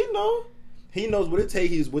knows what it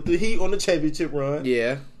takes. He's with the Heat on the championship run.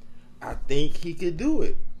 Yeah. I think he could do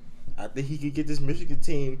it. I think he could get this Michigan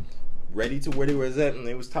team ready to where they were at when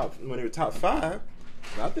they were top 5.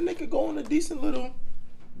 I think they could go on a decent little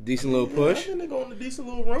push. I think they go on a decent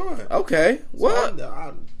little run. Okay.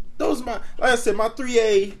 Well, those are my, like I said, my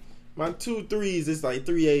 3A, my 2 3s is like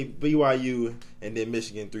 3A BYU and then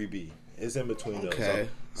Michigan 3B. It's in between those. Okay.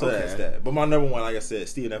 So that's that. But my number 1, like I said,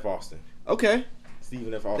 Stephen F. Austin. Okay.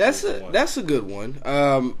 Stephen F. Austin. That's a good one.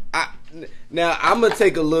 Now I'm gonna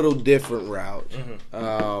take a little different route.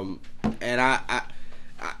 Mm-hmm. And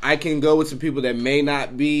I can go with some people that may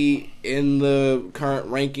not be in the current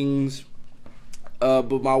rankings.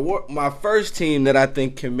 But my first team that I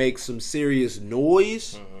think can make some serious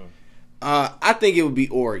noise, I think it would be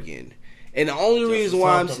Oregon. And the only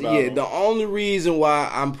reason why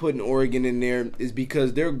I'm putting Oregon in there is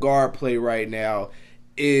because their guard play right now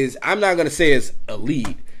is, I'm not gonna say it's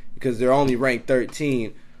elite because they're only ranked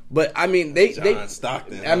 13. But I mean, John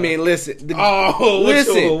Stockton. I mean, listen. Whoa.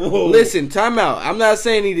 Listen. Time out. I'm not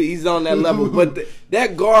saying he's on that level, but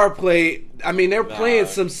that guard play. I mean, they're playing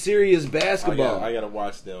some serious basketball. I gotta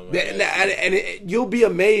watch them. And you'll be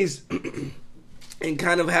amazed in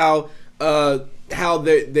kind of how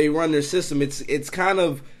they run their system. It's kind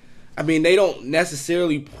of, I mean, they don't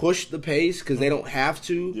necessarily push the pace because they don't have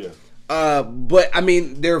to. Yeah. But I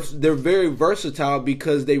mean, they're very versatile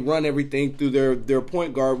because they run everything through their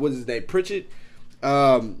point guard. What is his name? Pritchett.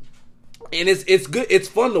 And it's good. It's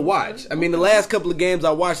fun to watch. I mean, the last couple of games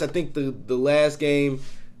I watched, I think the last game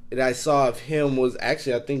that I saw of him was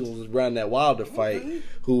actually, I think it was around that Wilder fight,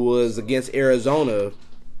 who was against Arizona.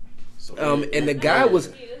 And the guy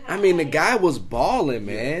was balling,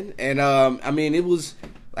 man. And I mean, it was,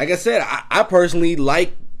 like I said, I personally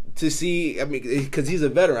like to see, I mean, because he's a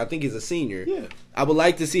veteran. I think he's a senior. Yeah. I would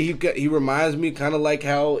like to see, he reminds me kind of like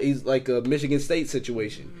how he's like a Michigan State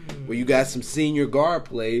situation where you got some senior guard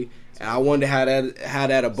play And I wonder how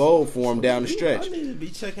that abode for him down the stretch. I need to be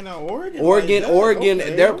checking out Oregon. Oregon,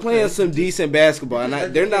 Okay, they're playing some decent basketball,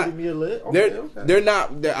 and they're not. Okay. They're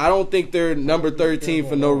not. I don't think they're number 13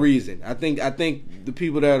 for no reason. I think the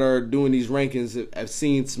people that are doing these rankings have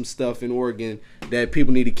seen some stuff in Oregon that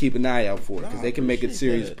people need to keep an eye out for because they can make a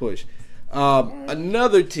serious push.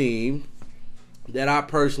 Another team that I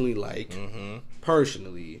personally like,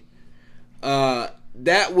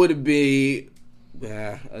 that would be.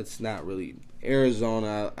 It's not really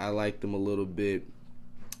Arizona. I like them a little bit,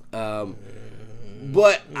 but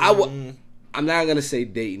I'm not gonna say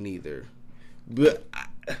Dayton either. But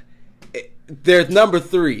they're number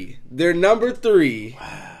 3. They're number 3.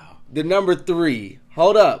 Wow. They're number 3.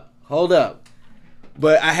 Hold up.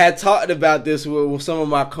 But I had talked about this with some of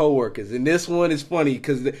my coworkers, and this one is funny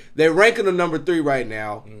because they're ranking them number 3 right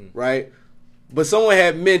now, right? But someone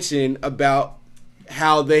had mentioned about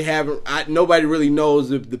how they haven't. Nobody really knows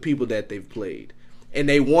the people that they've played, and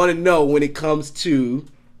they want to know when it comes to.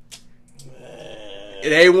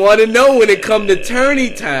 They want to know when it comes to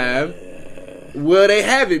tourney time. Will they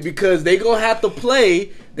have it? Because they're gonna have to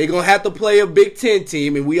play. They're gonna have to play a Big Ten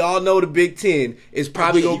team, and we all know the Big Ten is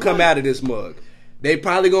probably gonna come out of this mug. They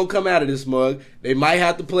probably gonna come out of this mug. They might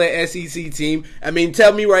have to play an SEC team. I mean,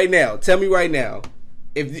 tell me right now.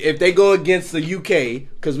 If they go against the UK,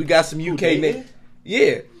 because we got some UK.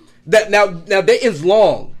 Yeah. Now Dayton's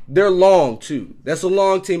long. They're long too. That's a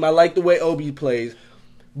long team. I like the way Obi plays.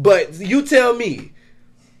 But you tell me,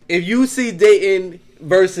 if you see Dayton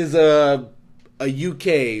versus a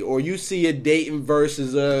UK, or you see a Dayton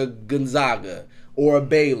versus a Gonzaga or a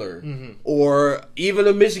Baylor, or even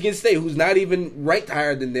a Michigan State, who's not even ranked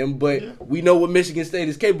higher than them, but we know what Michigan State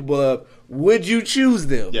is capable of, would you choose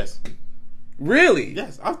them? Yes. Really?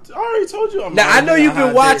 Yes. I already told you. I know you've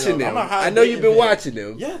been watching them. I know you've been watching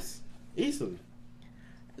them. Yes. Easily.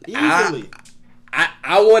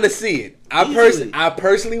 I want to see it. I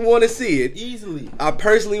personally want to see it. Easily. I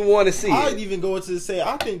personally want to see I'd it. even go to say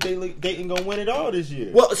I think Dayton gonna win it all this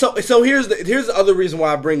year. Well, so here's the other reason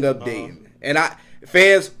why I bring up Dayton. And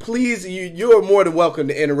fans, please, you are more than welcome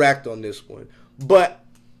to interact on this one. But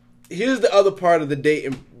here's the other part of the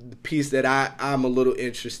Dayton piece that I'm a little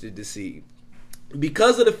interested to see.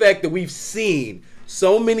 Because of the fact that we've seen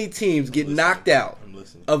so many teams get knocked out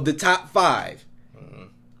of the top 5,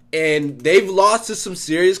 and they've lost to some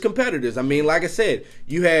serious competitors. I mean, like I said,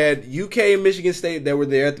 you had UK and Michigan State that were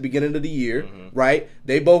there at the beginning of the year, right?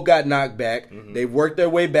 They both got knocked back. They've worked their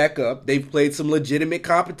way back up. They've played some legitimate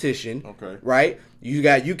competition, right? You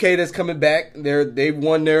got UK that's coming back. They've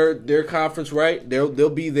won their conference, right? They'll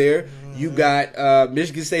be there. You got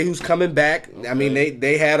Michigan State who's coming back. I mean,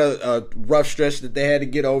 they had a rough stretch that they had to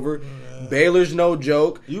get over. Baylor's no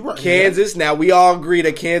joke. Right, Kansas. Now we all agree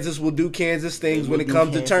that Kansas will do Kansas things when it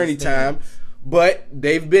comes to tourney time, but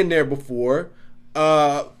they've been there before. Who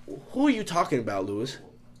are you talking about, Lewis?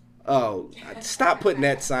 Oh, stop putting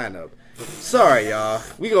that sign up. Sorry, y'all.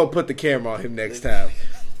 We gonna put the camera on him next time.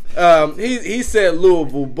 He said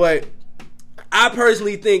Louisville, but I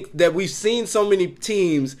personally think that we've seen so many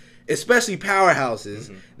teams, especially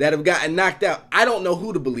powerhouses, that have gotten knocked out. I don't know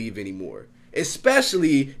who to believe anymore.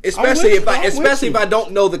 Especially if I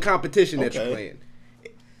don't know the competition that you're playing.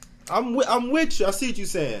 I'm with you. I see what you're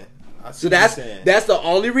saying. So that's the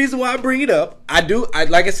only reason why I bring it up.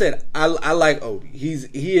 Like I said, I like Obi. He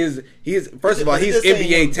is first of all, he's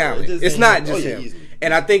NBA talent. It's not just him. Easily.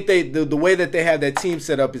 And I think the way that they have that team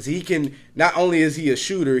set up is he can, not only is he a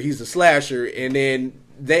shooter, he's a slasher, and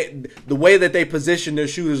then the way that they position their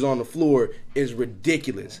shooters on the floor is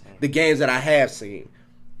ridiculous. The games that I have seen.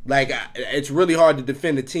 Like, it's really hard to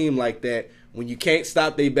defend a team like that when you can't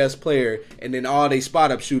stop their best player and then all they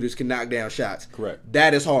spot-up shooters can knock down shots. Correct.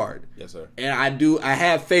 That is hard. Yes, sir. And I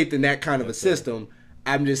have faith in that kind of a system.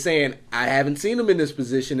 I'm just saying, I haven't seen him in this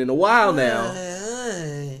position in a while now.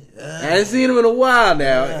 I haven't seen him in a while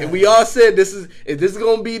now. And we all said if this is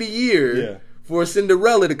going to be the year for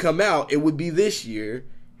Cinderella to come out, it would be this year.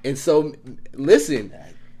 And so, listen,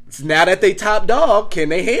 now that they top dog, can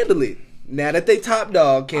they handle it? Now that they top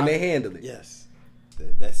dog, can they handle it? Yes.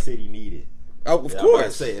 That city needed. Oh, of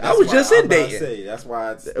course. I was just in Dayton. That's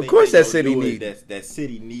why. Of course, that city needed. That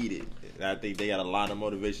city needed. I think they got a lot of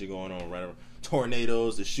motivation going on right now.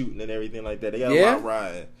 Tornadoes, the shooting, and everything like that. They got a lot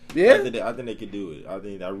riding. Yeah, I think they can do it. I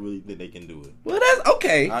really think they can do it. Well, that's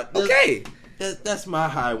okay. Okay, that's my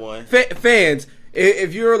high one. Fans,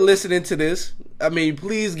 if you're listening to this, I mean,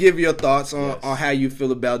 please give your thoughts on how you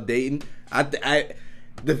feel about Dayton.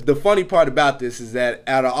 the funny part about this is that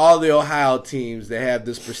out of all the Ohio teams that have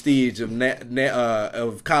this prestige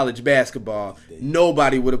of college basketball,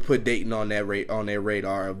 nobody would have put Dayton on their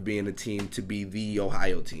radar of being a team to be the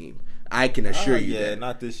Ohio team. I can assure you that.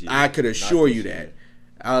 Not this year. I could assure you that.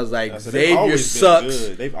 I was like, So Xavier sucks.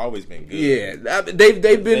 They've always been good. Yeah,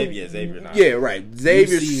 they've been. Xavier not. Yeah, right.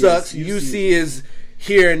 Xavier sucks. UC UC is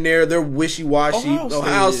here and there. They're wishy-washy.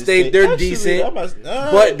 Ohio State, they're actually, decent.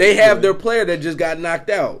 But they have their player that just got knocked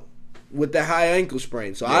out with the high ankle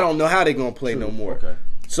sprain. So I don't know how they're going to play no more. Okay.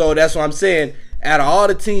 So that's what I'm saying. Out of all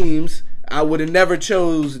the teams, I would have never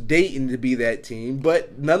chose Dayton to be that team.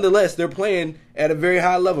 But nonetheless, they're playing at a very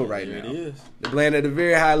high level right now. It is. They're playing at a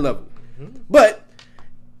very high level. But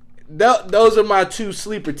those are my two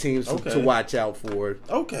sleeper teams to watch out for.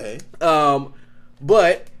 Okay.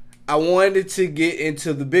 But I wanted to get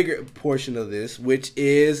into the bigger portion of this, which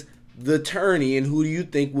is the tourney and who do you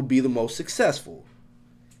think will be the most successful?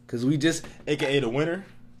 Because we just... AKA the winner?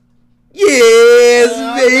 Yes,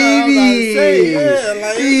 baby!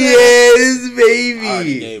 Yes,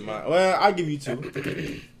 baby! I'll give you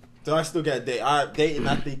two. So I still got Dayton.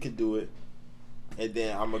 I think could do it. And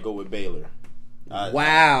then I'm going to go with Baylor.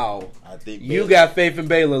 Wow. I think you got faith in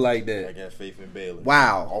Baylor like that. I got faith in Baylor.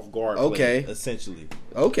 Wow. Off guard okay. play, essentially.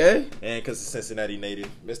 Okay. And because the Cincinnati native,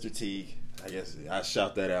 Mr. Teague, I guess I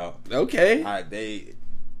shout that out. Okay.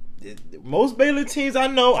 Most Baylor teams I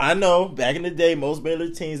know, back in the day, most Baylor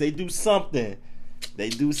teams, they do something. They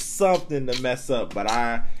do something to mess up. But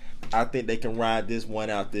I think they can ride this one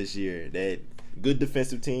out this year. That good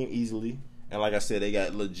defensive team easily. And like I said, they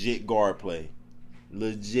got legit guard play.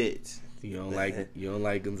 Legit. You don't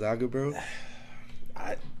like Gonzaga, bro?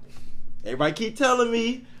 Everybody keep telling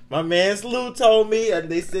me. My man Slew told me, and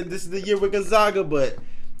they said this is the year with Gonzaga, but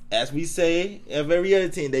as we say, of every other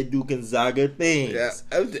team, they do Gonzaga things. Yeah.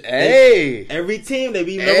 Hey! Every team, they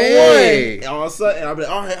be number one. And all of a sudden, I'll be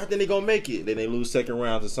like, all right, I think they're going to make it. Then they lose second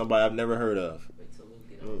round to somebody I've never heard of.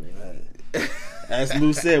 As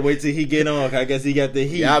Lou said, wait till he get on. I guess he got the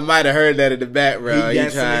heat. Yeah, I might have heard that in the background. He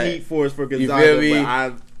got some heat for us for Gonzaga, you feel me?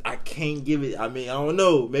 But I can't give it. I mean, I don't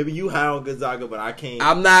know. Maybe you high on Gonzaga, but I can't.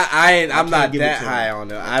 I'm not that high on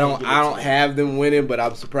them. I don't have them winning, but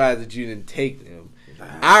I'm surprised that you didn't take them.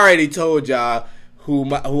 I already told y'all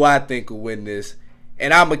who I think will win this,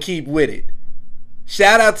 and I'm gonna keep with it.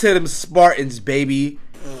 Shout out to them Spartans, baby.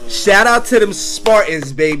 Shout out to them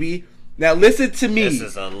Spartans, baby. Now listen to me. This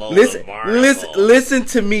is a load listen, of marbles. listen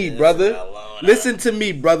to me, brother. Listen to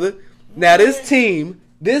me, brother. Now this team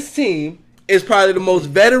is probably the most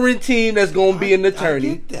veteran team that's going to be in the tourney.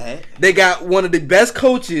 I get that. They got one of the best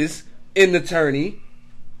coaches in the tourney,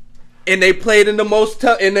 and they played in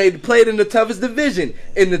the toughest division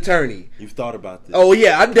in the tourney. You've thought about this. Oh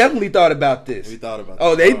yeah, I definitely thought about this. We thought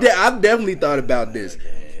about this. I've definitely thought about this.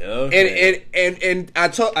 Okay. And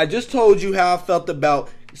I just told you how I felt about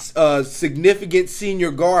significant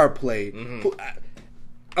senior guard play. Mm-hmm.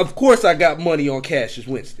 Of course, I got money on Cassius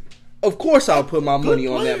Winston. Of course, I'll put my money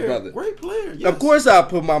on that brother. Great player. Yes. Of course, I'll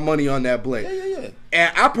put my money on that Blake. Yeah.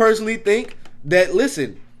 And I personally think that,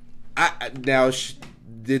 listen,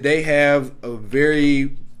 did they have a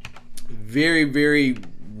very, very, very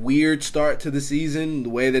weird start to the season? The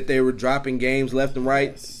way that they were dropping games left and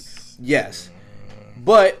right? Yes.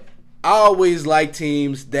 But I always like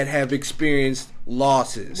teams that have experienced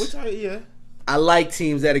losses. I like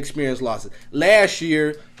teams that experience losses. Last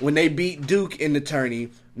year, when they beat Duke in the tourney,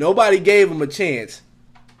 nobody gave them a chance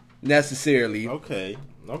necessarily. Okay.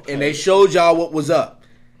 And they showed y'all what was up.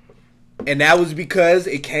 And that was because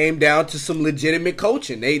it came down to some legitimate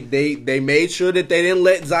coaching. They made sure that they didn't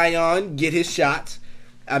let Zion get his shots.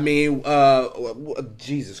 I mean,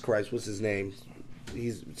 Jesus Christ, what's his name?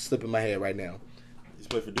 He's slipping my head right now. He's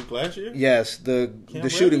played for Duke last year? Yes, the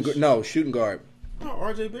shooting guard. Oh,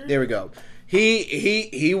 RJ Barrett. There we go.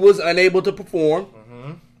 He was unable to perform.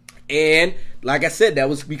 Mm-hmm. And like I said, that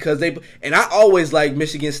was because and I always like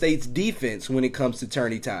Michigan State's defense when it comes to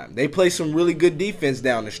tourney time. They play some really good defense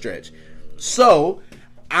down the stretch. So,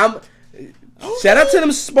 shout out to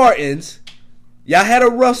them Spartans. Y'all had a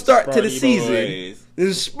rough start to the season. The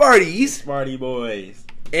Sparty boys.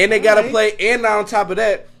 And they got to play, and on top of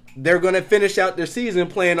that, they're going to finish out their season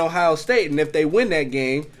playing Ohio State. And if they win that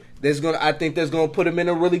game, I think that's going to put them in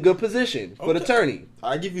a really good position for the tourney.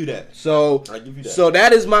 I give you that. So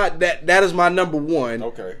that is my number one.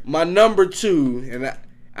 Okay. My number two, and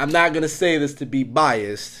I'm not going to say this to be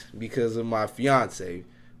biased because of my fiance,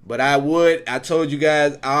 but I told you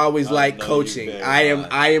guys I always like coaching. I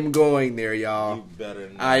am going there, y'all. You better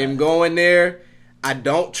not. I am going there. I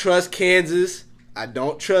don't trust Kansas. I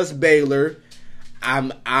don't trust Baylor.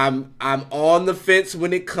 I'm on the fence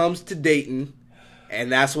when it comes to Dayton,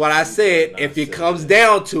 and that's what I said. If it comes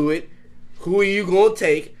down to it, who are you gonna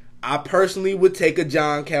take? I personally would take a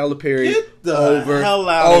John Calipari over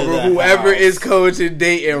whoever is coaching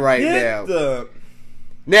Dayton right now.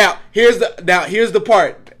 Now here's the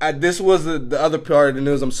part. This was the other part of the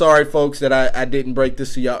news. I'm sorry, folks, that I didn't break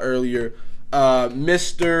this to y'all earlier.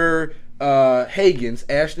 Mr.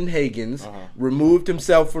 Ashton Hagans, removed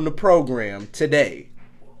himself from the program today.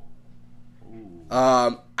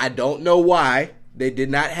 I don't know why. They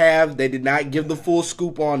did not give the full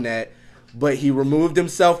scoop on that. But he removed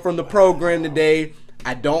himself from the program today.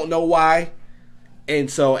 I don't know why. And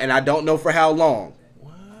I don't know for how long.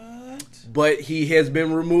 What? But he has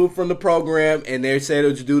been removed from the program, and they said it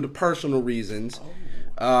was due to personal reasons.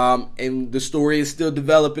 And the story is still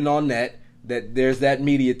developing on that. That there's that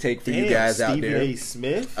media take for you guys out there. Stephen A.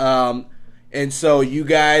 Smith? And so you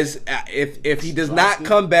guys, if he does not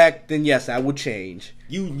come back, then yes, I will change.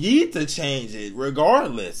 You need to change it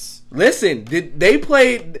regardless. Listen, they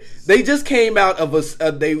just came out of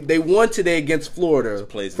they won today against Florida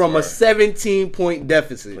from a 17-point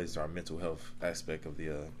deficit. Plays to our mental health aspect of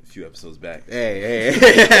the few episodes back. Hey. this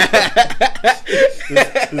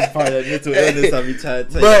is part of that mental illness I be trying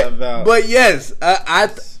to tell you about. But yes, I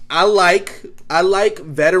like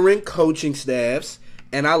veteran coaching staffs,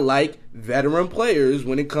 and I like veteran players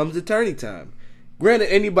when it comes to tourney time.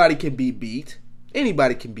 Granted, anybody can be beat.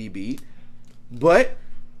 But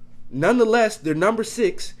nonetheless, they're number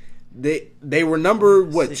 6. They were number,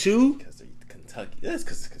 what, 2? Because they're Kentucky. That's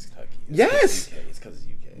because it's Kentucky. Yes. It's because of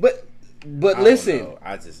UK. But listen.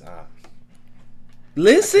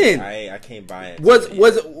 Listen. I can't buy it.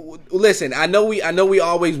 Listen, I know we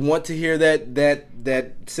always want to hear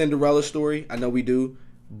that Cinderella story. I know we do.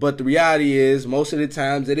 But the reality is, most of the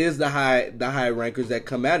times, it is the high rankers that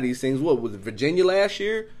come out of these things. What was it, Virginia last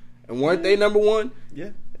year? And weren't they number 1?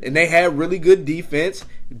 Yeah. And they had really good defense.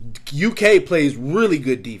 UK plays really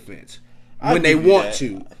good defense when they want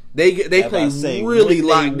to. They play really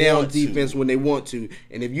locked down defense when they want to.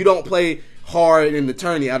 And if you don't play hard in the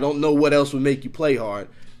tourney, I don't know what else would make you play hard.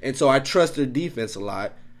 And so I trust their defense a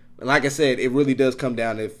lot. And like I said, it really does come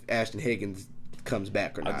down to if Ashton Hagans comes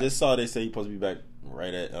back or not. I just saw they say he's supposed to be back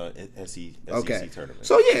right at SEC tournament.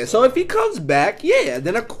 So if he comes back,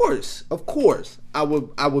 then of course, I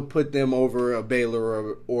would put them over a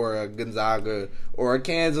Baylor or a Gonzaga or a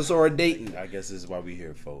Kansas or a Dayton. I guess this is why we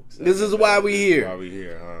here, folks. This is why we here,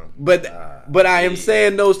 huh? But I am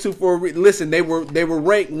saying those two for a reason. Listen, they were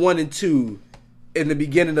ranked 1 and 2 in the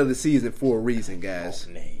beginning of the season for a reason, guys.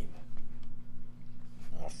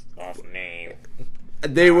 Off name.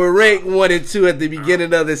 They were ranked 1 and 2 at the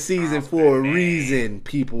beginning of the season for a reason,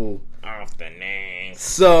 people. Off the name.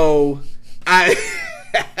 So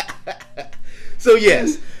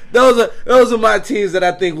yes, those are my teams that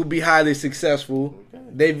I think will be highly successful.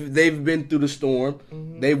 Okay. They've been through the storm.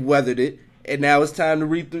 Mm-hmm. They've weathered it, and now it's time to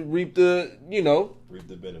reap the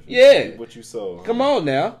benefits. Yeah, reap what you sow. Come on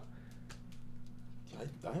now.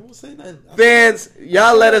 I won't say nothing. Fans,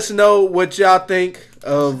 y'all let us know what y'all think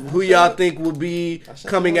of who y'all think will be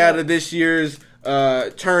coming out of this year's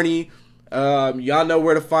tourney. Y'all know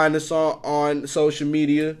where to find us on social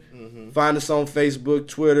media. Mm-hmm. Find us on Facebook,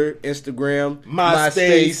 Twitter, Instagram,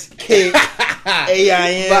 MySpace, Kick,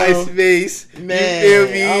 AIM, MySpace. Man, you feel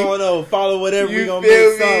me? I don't know. Follow whatever we gonna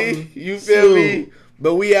make something. You feel me?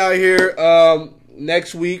 But we out here.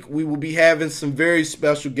 Next week we will be having some very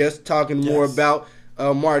special guests talking more about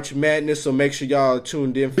March Madness, so make sure y'all are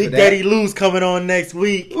tuned in for Big that. Daddy Lou's coming on next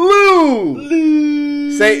week.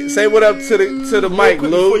 Lou! Say what up to the mic, Lou.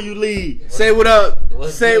 Before you leave. Say what up.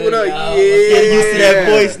 Say what up. Yeah. Get used to that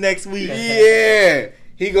voice next week. Yeah.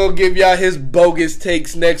 He gonna give y'all his bogus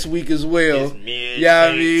takes next week as well. Yeah,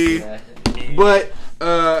 I mean. But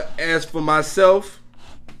as for myself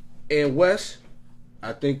and Wes,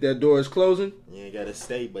 I think that door is closing. You ain't gotta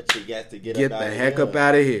stay, but you got to get the heck up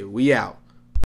out of here. We out.